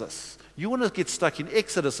Genesis. You want to get stuck in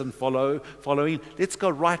Exodus and following? Let's go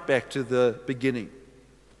right back to the beginning.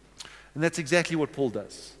 And that's exactly what Paul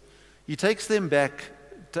does. He takes them back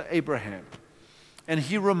to Abraham. And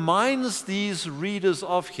he reminds these readers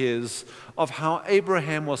of his of how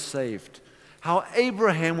Abraham was saved, how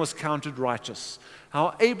Abraham was counted righteous,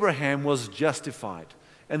 how Abraham was justified.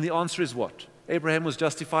 And the answer is what? Abraham was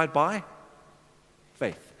justified by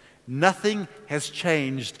faith. Nothing has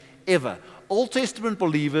changed ever. Old Testament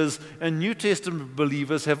believers and New Testament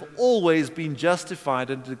believers have always been justified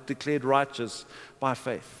and declared righteous by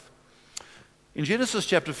faith. In Genesis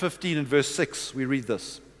chapter 15 and verse 6, we read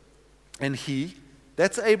this. And he,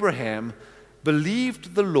 that's Abraham,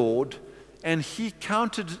 believed the Lord, and he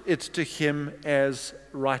counted it to him as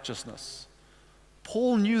righteousness.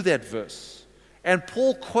 Paul knew that verse, and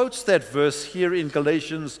Paul quotes that verse here in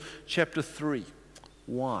Galatians chapter 3.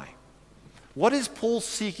 Why? What is Paul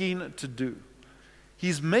seeking to do?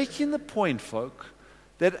 He's making the point, folk,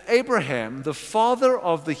 that Abraham, the father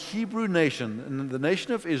of the Hebrew nation and the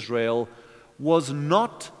nation of Israel, was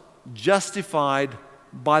not justified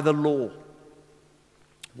by the law.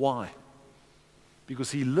 Why?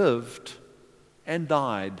 Because he lived and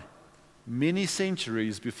died many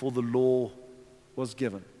centuries before the law was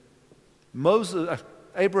given.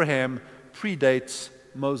 Abraham predates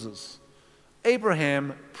Moses.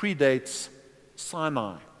 Abraham predates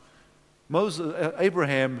Sinai.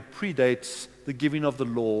 Abraham predates the giving of the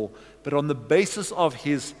law, but on the basis of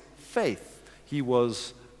his faith, he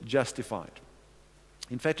was justified.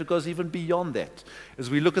 In fact, it goes even beyond that. As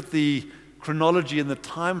we look at the chronology and the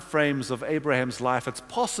time frames of Abraham's life, it's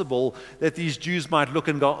possible that these Jews might look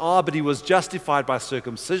and go, but he was justified by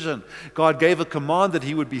circumcision. God gave a command that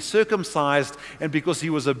he would be circumcised, and because he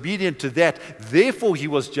was obedient to that, therefore he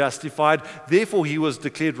was justified, therefore he was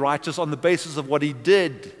declared righteous on the basis of what he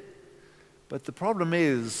did. But the problem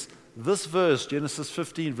is, this verse, Genesis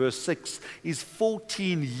 15, verse 6, is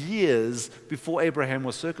 14 years before Abraham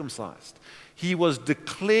was circumcised. He was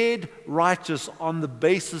declared righteous on the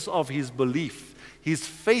basis of his belief. His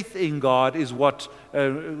faith in God is what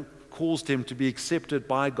caused him to be accepted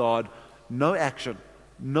by God. No action,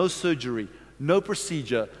 no surgery, no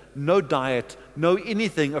procedure, no diet, no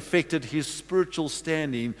anything affected his spiritual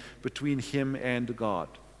standing between him and God.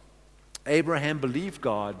 Abraham believed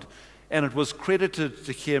God, and it was credited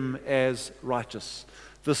to him as righteous.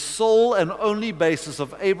 The sole and only basis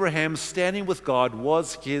of Abraham's standing with God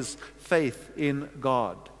was his faith in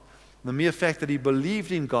God. The mere fact that he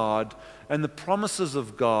believed in God and the promises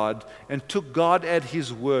of God and took God at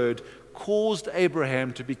his word caused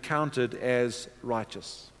Abraham to be counted as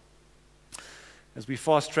righteous. As we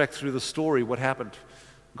fast track through the story, what happened?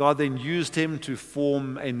 God then used him to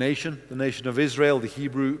form a nation, the nation of Israel, the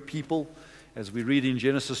Hebrew people, as we read in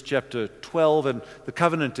Genesis chapter 12, and the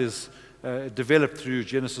covenant is developed through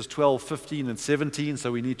Genesis 12, 15, and 17,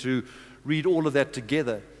 so we need to read all of that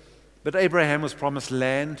together. But Abraham was promised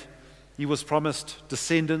land, he was promised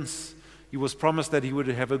descendants, he was promised that he would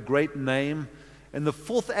have a great name, and the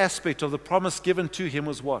fourth aspect of the promise given to him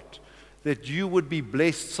was what? That you would be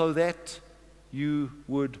blessed so that you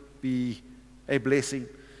would be a blessing.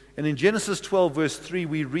 And in Genesis 12, verse 3,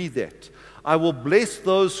 we read that, I will bless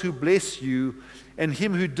those who bless you, and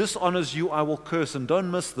him who dishonors you I will curse. And don't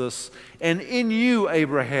miss this. And in you,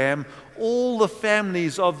 Abraham, all the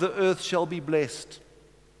families of the earth shall be blessed.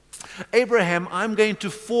 Abraham, I'm going to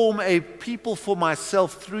form a people for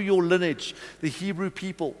myself through your lineage, the Hebrew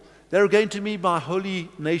people. They're going to be my holy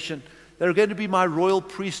nation. They're going to be my royal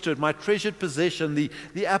priesthood, my treasured possession,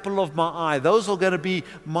 the apple of my eye. Those are going to be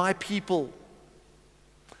my people.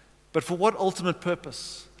 But for what ultimate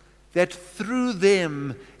purpose? That through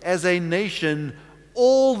them as a nation,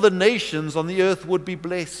 all the nations on the earth would be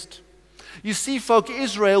blessed. You see, folk,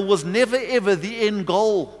 Israel was never ever the end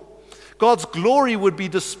goal. God's glory would be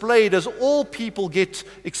displayed as all people get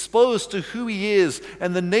exposed to who He is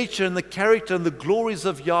and the nature and the character and the glories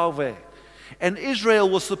of Yahweh. And Israel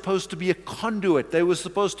was supposed to be a conduit. They were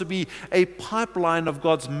supposed to be a pipeline of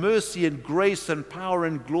God's mercy and grace and power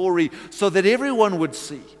and glory so that everyone would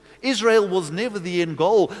see. Israel was never the end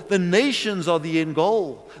goal. The nations are the end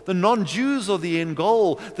goal. The non-Jews are the end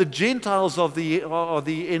goal. The Gentiles are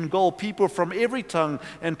the end goal. People from every tongue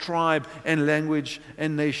and tribe and language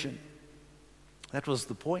and nation. That was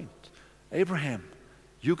the point. Abraham,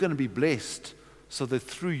 you're going to be blessed so that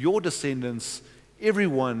through your descendants,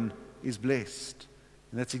 everyone is blessed.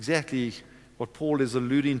 And that's exactly what Paul is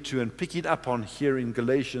alluding to and picking up on here in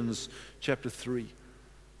Galatians chapter 3.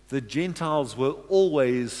 The Gentiles were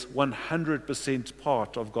always 100%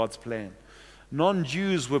 part of God's plan.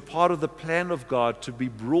 Non-Jews were part of the plan of God to be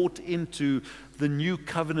brought into the new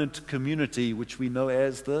covenant community, which we know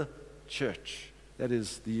as the church. That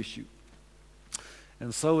is the issue.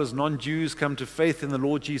 And so as non-Jews come to faith in the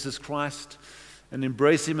Lord Jesus Christ and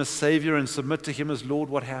embrace Him as Savior and submit to Him as Lord,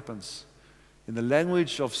 what happens? In the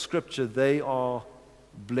language of Scripture, they are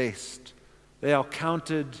blessed. They are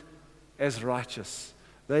counted as righteous.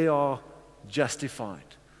 They are justified.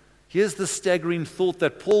 Here's the staggering thought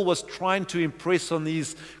that Paul was trying to impress on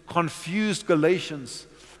these confused Galatians.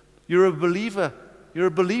 You're a believer. You're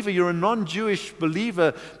a believer. You're a non-Jewish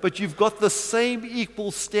believer, but you've got the same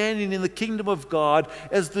equal standing in the kingdom of God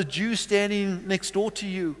as the Jew standing next door to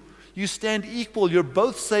you. You stand equal. You're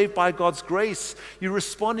both saved by God's grace. You're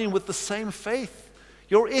responding with the same faith.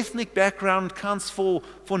 Your ethnic background counts for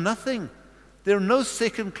nothing. There are no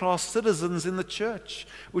second-class citizens in the church,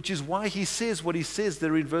 which is why he says what he says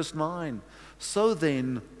there in verse 9. So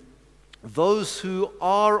then, those who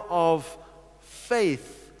are of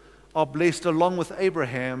faith are blessed along with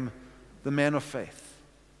Abraham, the man of faith.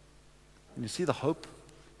 And you see the hope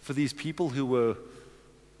for these people who were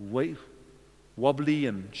wobbly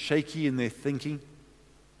and shaky in their thinking.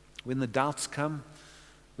 When the doubts come,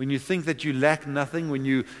 when you think that you lack nothing, when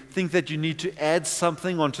you think that you need to add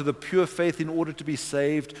something onto the pure faith in order to be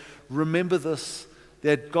saved, remember this,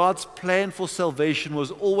 that God's plan for salvation was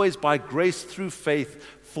always by grace through faith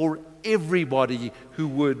for everybody who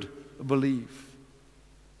would believe.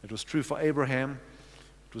 It was true for Abraham.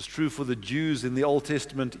 It was true for the Jews in the Old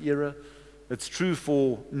Testament era. It's true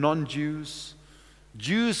for non-Jews.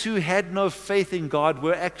 Jews who had no faith in God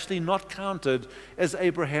were actually not counted as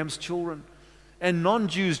Abraham's children. And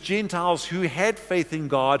non-Jews, Gentiles who had faith in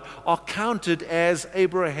God are counted as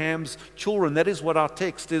Abraham's children. That is what our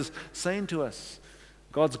text is saying to us.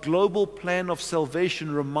 God's global plan of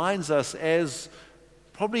salvation reminds us, as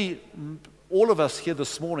probably all of us here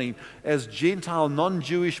this morning, as Gentile,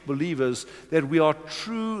 non-Jewish believers, that we are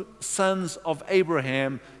true sons of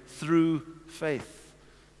Abraham through faith.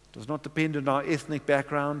 It does not depend on our ethnic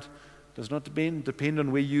background. It does not depend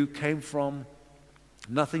on where you came from.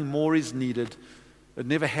 Nothing more is needed. It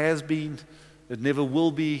never has been. It never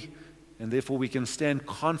will be. And therefore we can stand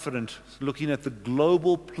confident looking at the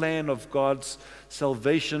global plan of God's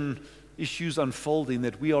salvation issues unfolding,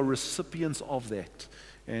 that we are recipients of that.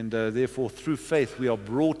 And therefore through faith we are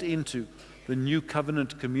brought into the new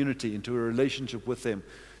covenant community, into a relationship with them.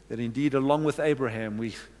 That indeed along with Abraham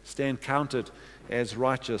we stand counted as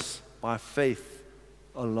righteous by faith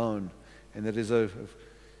alone. And that is a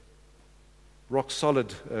rock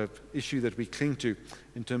solid issue that we cling to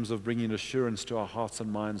in terms of bringing assurance to our hearts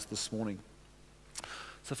and minds this morning.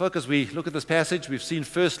 So folk, as we look at this passage, we've seen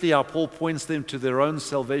firstly how Paul points them to their own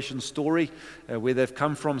salvation story, where they've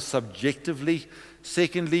come from subjectively.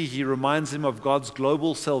 Secondly, he reminds them of God's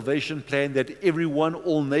global salvation plan, that everyone,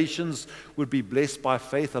 all nations, would be blessed by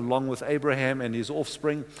faith along with Abraham and his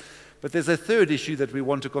offspring. But there's a third issue that we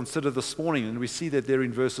want to consider this morning, and we see that there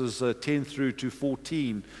in verses 10 through to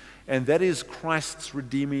 14, and that is Christ's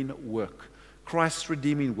redeeming work. Christ's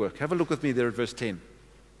redeeming work. Have a look with me there at verse 10.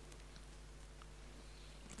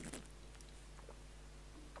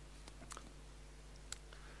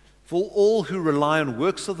 For all who rely on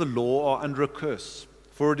works of the law are under a curse,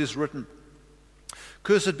 for it is written,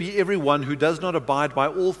 "Cursed be everyone who does not abide by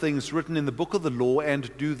all things written in the book of the law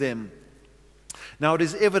and do them." Now it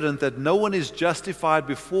is evident that no one is justified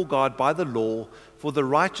before God by the law, for the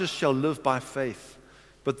righteous shall live by faith.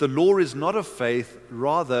 But the law is not of faith,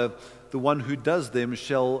 rather the one who does them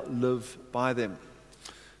shall live by them.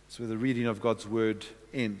 That's where the reading of God's word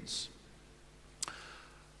ends.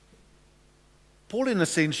 Paul, in a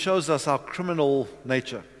sense, shows us our criminal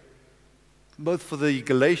nature, both for the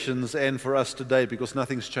Galatians and for us today, because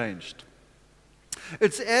nothing's changed.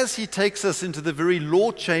 It's as he takes us into the very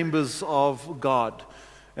law chambers of God,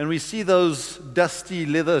 and we see those dusty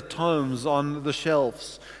leather tomes on the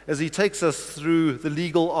shelves, as he takes us through the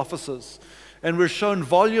legal offices, and we're shown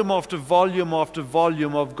volume after volume after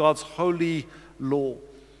volume of God's holy law.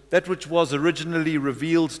 That which was originally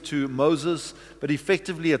revealed to Moses, but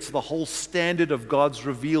effectively it's the whole standard of God's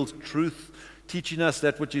revealed truth, teaching us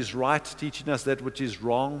that which is right, teaching us that which is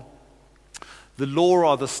wrong. The law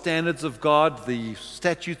are the standards of God, the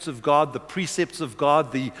statutes of God, the precepts of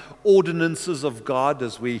God, the ordinances of God,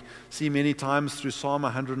 as we see many times through Psalm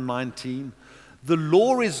 119. The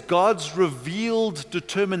law is God's revealed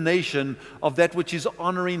determination of that which is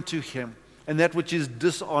honoring to Him and that which is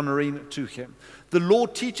dishonoring to Him. The law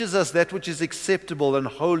teaches us that which is acceptable and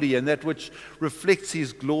holy and that which reflects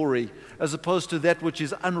His glory, as opposed to that which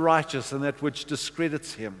is unrighteous and that which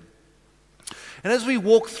discredits Him. And as we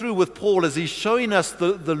walk through with Paul, as he's showing us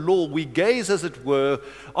the law, we gaze, as it were,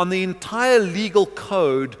 on the entire legal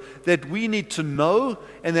code that we need to know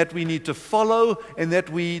and that we need to follow and that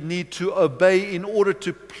we need to obey in order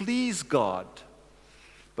to please God.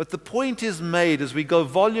 But the point is made as we go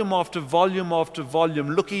volume after volume after volume,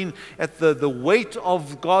 looking at the weight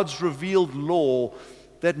of God's revealed law,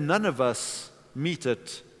 that none of us meet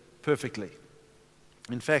it perfectly.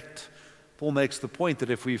 In fact, Paul makes the point that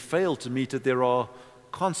if we fail to meet it, there are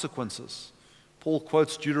consequences. Paul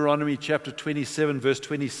quotes Deuteronomy chapter 27, verse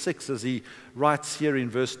 26, as he writes here in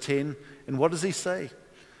verse 10. And what does he say?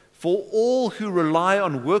 For all who rely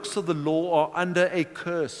on works of the law are under a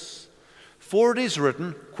curse. For it is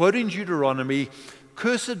written, quoting Deuteronomy,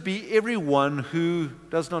 cursed be everyone who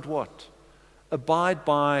does not what? Abide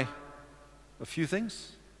by a few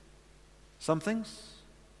things? Some things?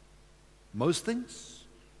 Most things?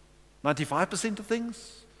 95% of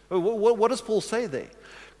things? What does Paul say there?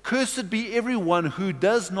 Cursed be everyone who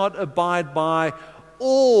does not abide by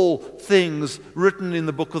all things written in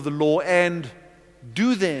the book of the law and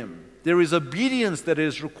do them. There is obedience that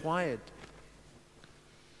is required.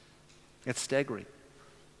 That's staggering.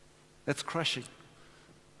 That's crushing.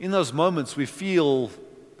 In those moments, we feel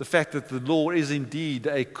the fact that the law is indeed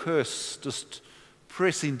a curse just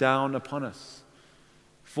pressing down upon us.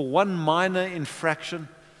 For one minor infraction,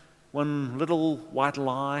 one little white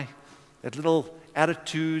lie, that little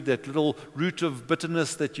attitude, that little root of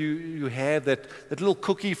bitterness that you have, that little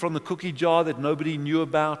cookie from the cookie jar that nobody knew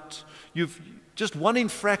about, just one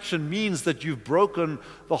infraction means that you've broken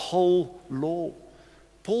the whole law.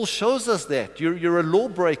 Paul shows us that. You're a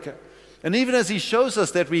lawbreaker. And even as he shows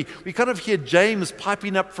us that, we kind of hear James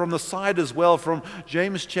piping up from the side as well, from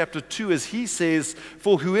James chapter 2, as he says,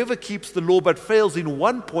 for whoever keeps the law but fails in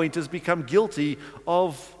one point has become guilty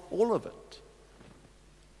of all of it.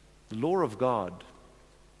 The law of God,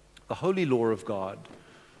 the holy law of God,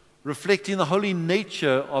 reflecting the holy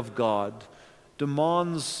nature of God,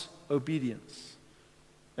 demands obedience.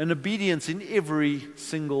 And obedience in every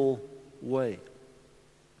single way.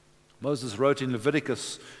 Moses wrote in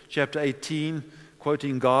Leviticus chapter 18,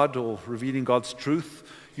 quoting God or revealing God's truth,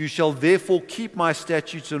 you shall therefore keep my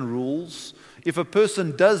statutes and rules. If a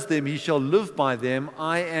person does them, he shall live by them.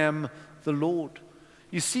 I am the Lord.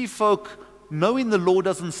 You see, folk, knowing the law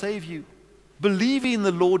doesn't save you. Believing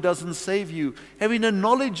the law doesn't save you. Having a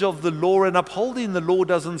knowledge of the law and upholding the law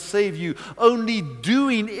doesn't save you. Only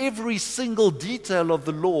doing every single detail of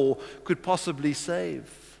the law could possibly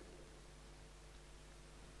save.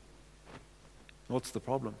 What's the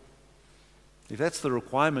problem? If that's the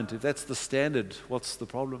requirement, if that's the standard, what's the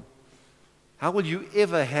problem? How will you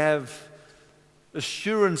ever have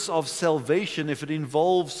assurance of salvation if it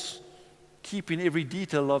involves keeping every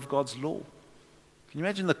detail of God's law? Can you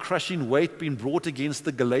imagine the crushing weight being brought against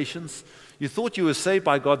the Galatians? You thought you were saved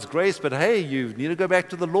by God's grace, but hey, you need to go back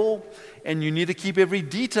to the law, and you need to keep every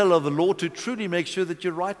detail of the law to truly make sure that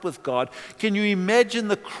you're right with God. Can you imagine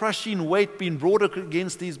the crushing weight being brought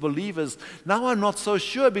against these believers? Now I'm not so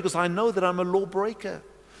sure because I know that I'm a lawbreaker.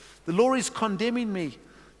 The law is condemning me.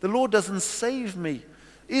 The law doesn't save me.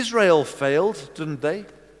 Israel failed, didn't they?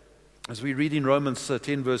 As we read in Romans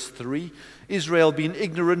 10 verse 3, Israel being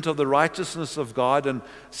ignorant of the righteousness of God and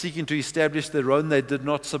seeking to establish their own, they did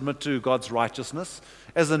not submit to God's righteousness.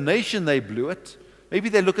 As a nation, they blew it. Maybe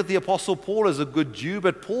they look at the Apostle Paul as a good Jew,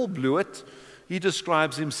 but Paul blew it. He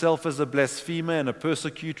describes himself as a blasphemer and a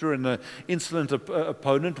persecutor and an insolent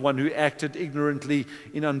opponent, one who acted ignorantly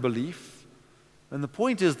in unbelief. And the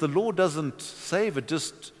point is, the law doesn't save, it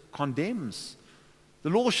just condemns. The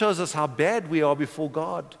law shows us how bad we are before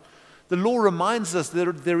God. The law reminds us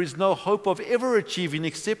that there is no hope of ever achieving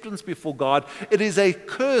acceptance before God. It is a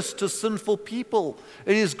curse to sinful people.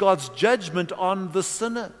 It is God's judgment on the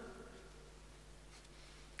sinner.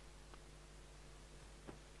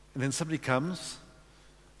 And then somebody comes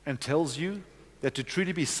and tells you that to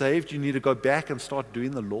truly be saved, you need to go back and start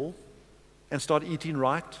doing the law, and start eating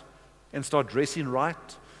right, and start dressing right,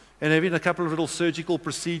 and having a couple of little surgical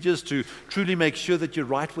procedures to truly make sure that you're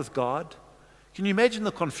right with God. Can you imagine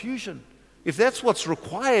the confusion? If that's what's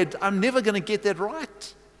required, I'm never going to get that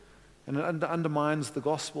right. And it undermines the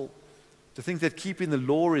gospel. To think that keeping the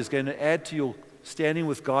law is going to add to your standing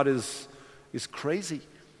with God is crazy.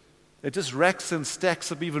 It just racks and stacks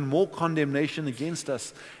up even more condemnation against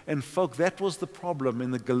us. And folk, that was the problem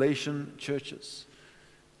in the Galatian churches.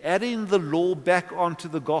 Adding the law back onto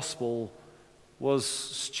the gospel was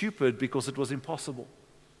stupid because it was impossible.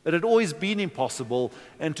 It had always been impossible,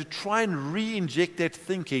 and to try and re-inject that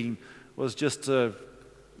thinking was just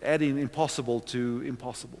adding impossible to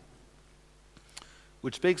impossible.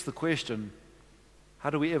 Which begs the question, how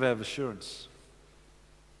do we ever have assurance?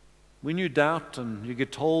 When you doubt and you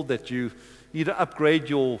get told that you need to upgrade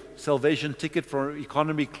your salvation ticket from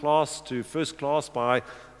economy class to first class by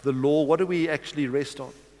the law, what do we actually rest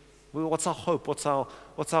on? Well, what's our hope? What's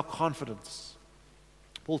our confidence?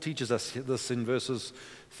 Paul teaches us this in verses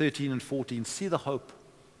 13 and 14. See the hope.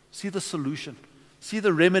 See the solution. See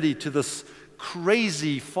the remedy to this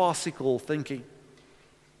crazy, farcical thinking.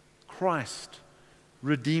 Christ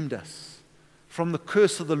redeemed us from the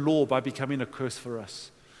curse of the law by becoming a curse for us.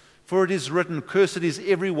 For it is written, cursed is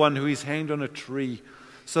everyone who is hanged on a tree,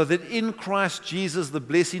 so that in Christ Jesus the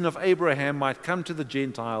blessing of Abraham might come to the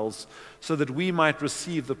Gentiles, so that we might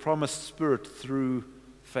receive the promised Spirit through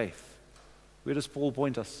faith. Where does Paul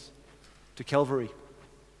point us? To Calvary,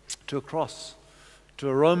 to a cross, to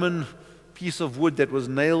a Roman piece of wood that was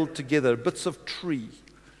nailed together, bits of tree.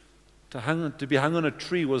 To be hung on a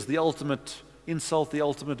tree was the ultimate insult, the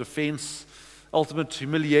ultimate offense, ultimate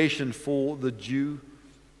humiliation for the Jew.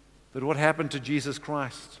 But what happened to Jesus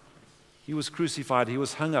Christ? He was crucified, he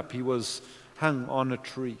was hung up, he was hung on a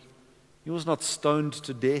tree. He was not stoned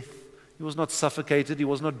to death, he was not suffocated, he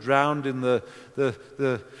was not drowned in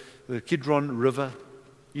the Kidron River.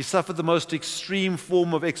 He suffered the most extreme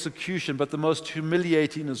form of execution, but the most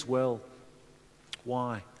humiliating as well.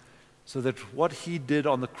 Why? So that what he did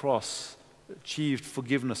on the cross achieved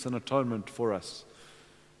forgiveness and atonement for us.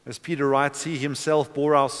 As Peter writes, he himself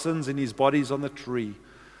bore our sins in his bodies on the tree,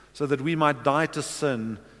 so that we might die to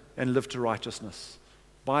sin and live to righteousness.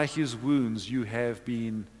 By his wounds you have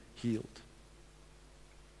been healed.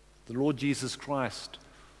 The Lord Jesus Christ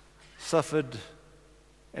suffered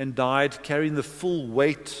and died, carrying the full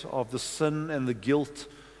weight of the sin and the guilt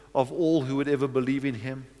of all who would ever believe in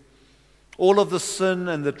him. All of the sin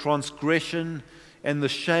and the transgression and the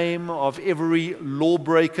shame of every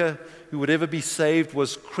lawbreaker who would ever be saved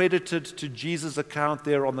was credited to Jesus' account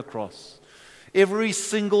there on the cross. Every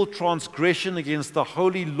single transgression against the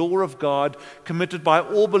holy law of God committed by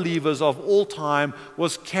all believers of all time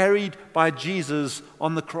was carried by Jesus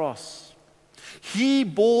on the cross. He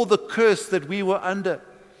bore the curse that we were under.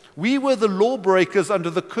 We were the lawbreakers under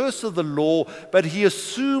the curse of the law, but he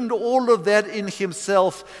assumed all of that in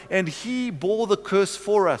himself, and he bore the curse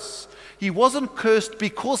for us. He wasn't cursed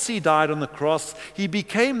because he died on the cross. He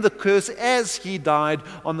became the curse as he died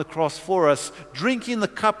on the cross for us, drinking the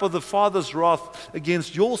cup of the Father's wrath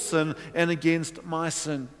against your sin and against my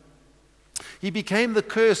sin. He became the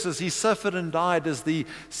curse as he suffered and died as the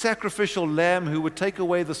sacrificial lamb who would take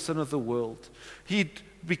away the sin of the world. He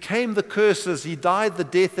became the curse as he died the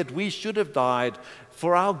death that we should have died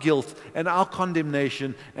for our guilt and our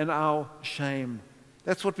condemnation and our shame.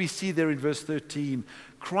 That's what we see there in verse 13.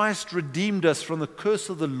 Christ redeemed us from the curse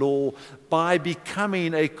of the law by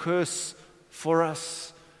becoming a curse for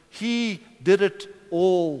us. He did it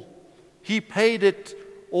all. He paid it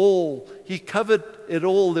all. He covered it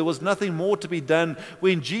all. There was nothing more to be done.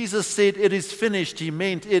 When Jesus said it is finished, he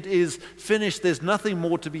meant it is finished. There's nothing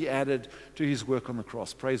more to be added to his work on the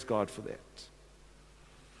cross. Praise God for that.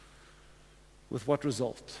 With what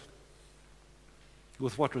result?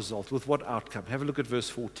 With what result? With what outcome? Have a look at verse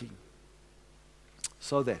 14.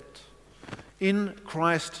 So that in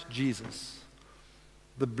Christ Jesus,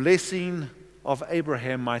 the blessing of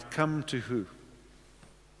Abraham might come to who?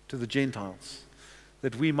 To the Gentiles,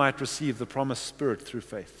 that we might receive the promised Spirit through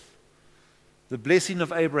faith. The blessing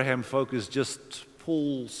of Abraham, folk, is just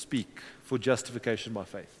Paul speak for justification by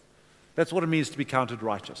faith. That's what it means to be counted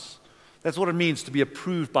righteous. That's what it means to be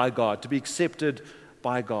approved by God, to be accepted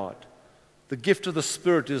by God. The gift of the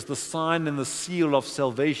Spirit is the sign and the seal of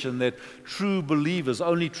salvation that true believers,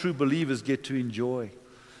 only true believers, get to enjoy.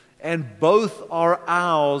 And both are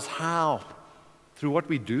ours. How? Through what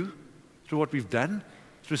we do? Through what we've done?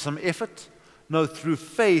 Through some effort? No, through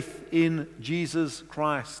faith in Jesus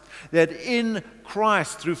Christ. That in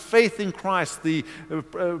Christ, through faith in Christ, the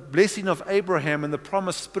blessing of Abraham and the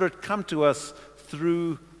promised Spirit come to us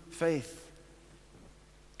through faith.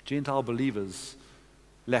 Gentile believers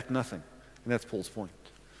lack nothing. And that's Paul's point.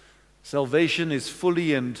 Salvation is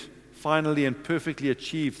fully and finally and perfectly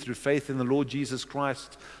achieved through faith in the Lord Jesus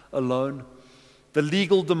Christ alone. The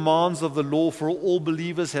legal demands of the law for all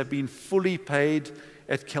believers have been fully paid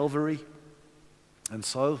at Calvary. And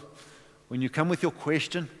so, when you come with your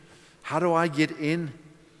question, how do I get in?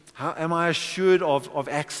 How am I assured of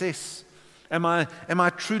access? Am I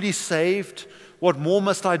truly saved? What more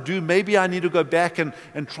must I do? Maybe I need to go back and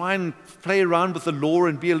try and play around with the law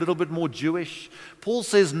and be a little bit more Jewish. Paul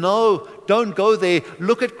says, no, don't go there.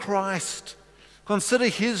 Look at Christ. Consider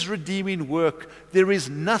his redeeming work. There is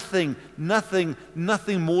nothing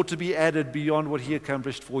more to be added beyond what he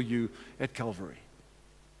accomplished for you at Calvary.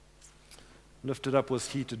 Lifted up was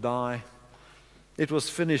he to die. It was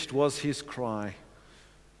finished was his cry.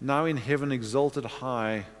 Now in heaven exalted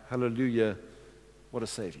high, hallelujah, what a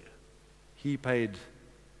Savior. He paid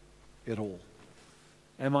it all.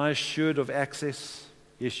 Am I assured of access?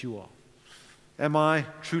 Yes, you are. Am I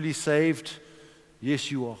truly saved?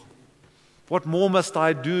 Yes, you are. What more must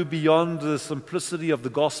I do beyond the simplicity of the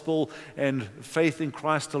gospel and faith in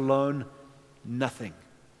Christ alone? Nothing.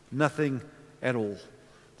 Nothing at all.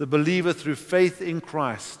 The believer, through faith in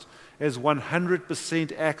Christ, has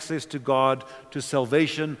 100% access to God, to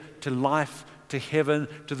salvation, to life, to heaven,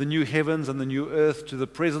 to the new heavens and the new earth, to the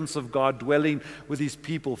presence of God dwelling with His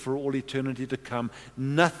people for all eternity to come.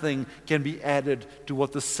 Nothing can be added to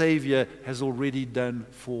what the Savior has already done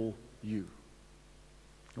for you.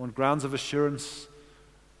 You want grounds of assurance?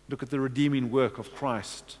 Look at the redeeming work of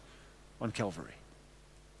Christ on Calvary.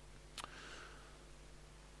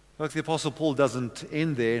 Look, the Apostle Paul doesn't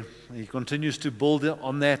end there. He continues to build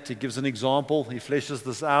on that. He gives an example. He fleshes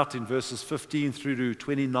this out in verses 15 through to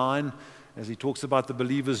 29 as he talks about the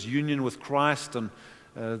believer's union with Christ and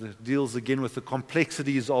deals again with the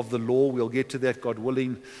complexities of the law. We'll get to that, God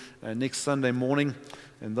willing, next Sunday morning.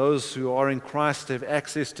 And those who are in Christ have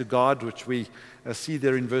access to God, which we see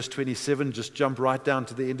there in verse 27. Just jump right down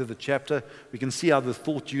to the end of the chapter. We can see how the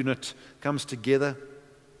thought unit comes together.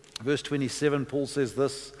 Verse 27, Paul says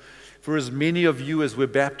this: "For as many of you as were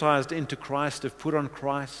baptized into Christ have put on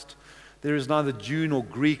Christ. There is neither Jew nor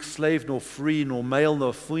Greek, slave nor free, nor male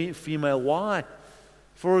nor female." Why?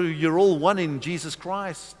 For you're all one in Jesus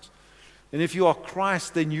Christ. And if you are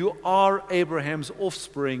Christ, then you are Abraham's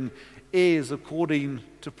offspring, heirs according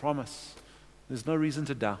to promise. There's no reason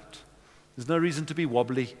to doubt. There's no reason to be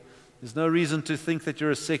wobbly. There's no reason to think that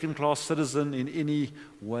you're a second-class citizen in any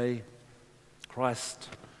way. Christ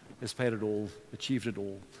has paid it all, achieved it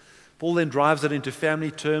all. Paul then drives it into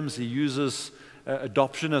family terms. He uses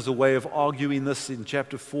adoption as a way of arguing this in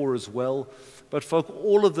chapter 4 as well. But folk,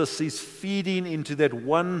 all of this is feeding into that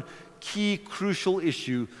one key crucial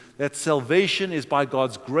issue, that salvation is by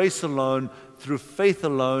God's grace alone, through faith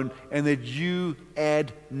alone, and that you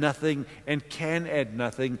add nothing and can add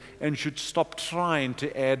nothing and should stop trying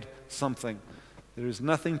to add something. There is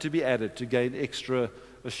nothing to be added to gain extra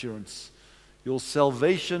assurance. Your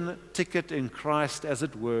salvation ticket in Christ, as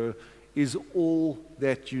it were, is all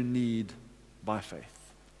that you need by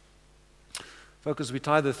faith. Folks, as we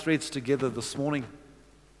tie the threads together this morning,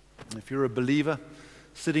 if you're a believer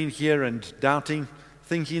sitting here and doubting,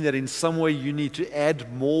 thinking that in some way you need to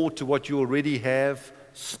add more to what you already have,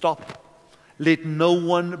 stop. Let no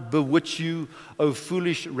one bewitch you, O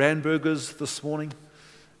foolish Randburgers, this morning.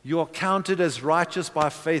 You are counted as righteous by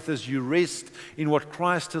faith as you rest in what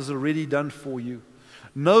Christ has already done for you.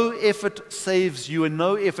 No effort saves you and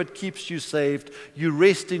no effort keeps you saved. You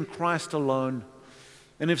rest in Christ alone.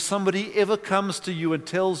 And if somebody ever comes to you and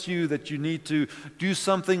tells you that you need to do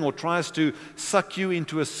something or tries to suck you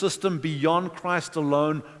into a system beyond Christ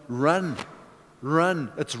alone, run.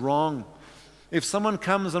 Run. It's wrong. If someone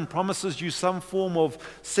comes and promises you some form of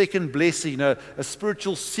second blessing, a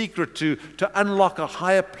spiritual secret to unlock a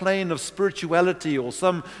higher plane of spirituality or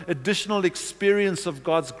some additional experience of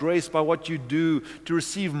God's grace by what you do to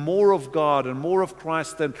receive more of God and more of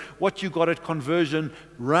Christ than what you got at conversion,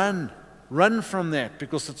 run. Run from that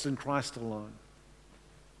because it's in Christ alone.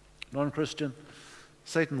 Non-Christian,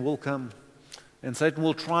 Satan will come and Satan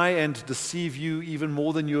will try and deceive you even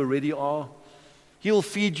more than you already are. He'll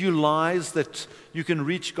feed you lies that you can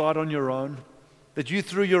reach God on your own, that you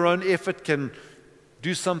through your own effort can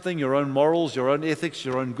do something, your own morals, your own ethics,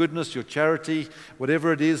 your own goodness, your charity,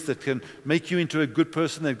 whatever it is that can make you into a good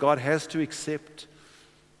person that God has to accept.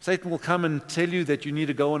 Satan will come and tell you that you need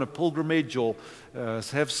to go on a pilgrimage or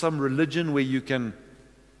have some religion where you can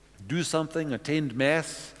do something, attend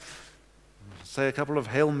Mass, say a couple of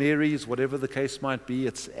Hail Marys, whatever the case might be.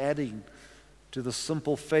 It's adding to the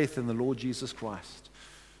simple faith in the Lord Jesus Christ.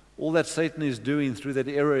 All that Satan is doing through that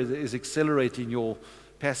error is accelerating your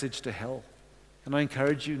passage to hell. And I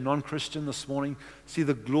encourage you, non-Christian, this morning, see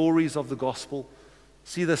the glories of the gospel.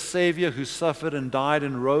 See the Savior who suffered and died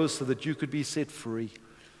and rose so that you could be set free.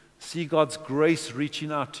 See God's grace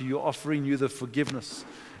reaching out to you, offering you the forgiveness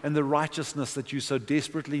and the righteousness that you so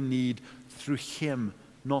desperately need through Him,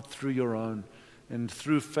 not through your own. And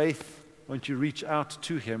through faith, won't you reach out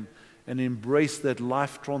to Him and embrace that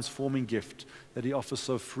life-transforming gift that He offers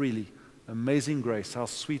so freely. Amazing grace, how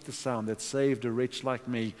sweet the sound that saved a wretch like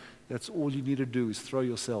me. That's all you need to do is throw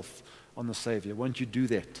yourself on the Savior. Won't you do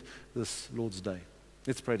that this Lord's Day?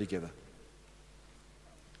 Let's pray together.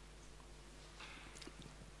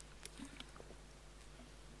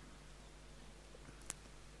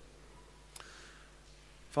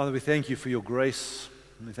 Father, we thank you for your grace.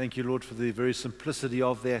 And we thank you, Lord, for the very simplicity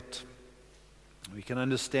of that. We can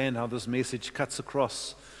understand how this message cuts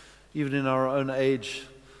across, even in our own age,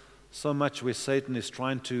 so much where Satan is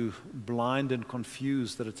trying to blind and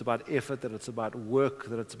confuse, that it's about effort, that it's about work,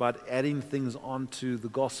 that it's about adding things onto the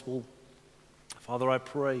gospel. Father, I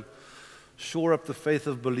pray, shore up the faith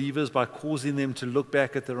of believers by causing them to look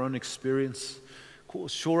back at their own experience,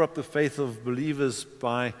 Shore up the faith of believers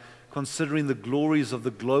by considering the glories of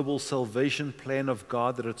the global salvation plan of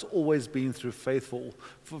God, that it's always been through faith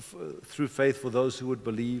for those who would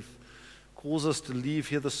believe. Cause us to leave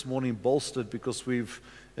here this morning bolstered because we've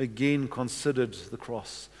again considered the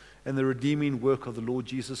cross and the redeeming work of the Lord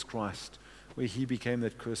Jesus Christ, where He became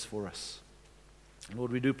that curse for us.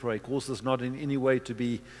 Lord, we do pray, cause us not in any way to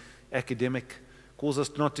be academic. Cause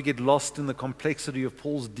us not to get lost in the complexity of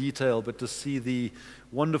Paul's detail, but to see the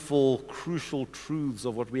wonderful, crucial truths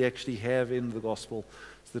of what we actually have in the gospel,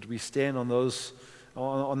 so that we stand on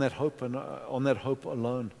that hope and on that hope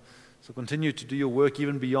alone. So continue to do your work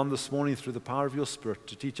even beyond this morning through the power of your Spirit,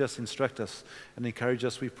 to teach us, instruct us, and encourage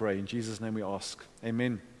us, we pray. In Jesus' name we ask.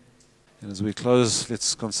 Amen. And as we close,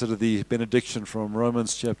 let's consider the benediction from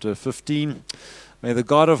Romans chapter 15. May the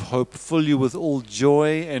God of hope fill you with all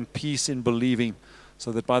joy and peace in believing,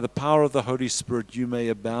 so that by the power of the Holy Spirit you may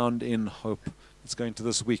abound in hope. Let's go into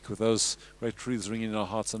this week with those great truths ringing in our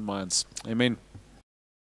hearts and minds. Amen.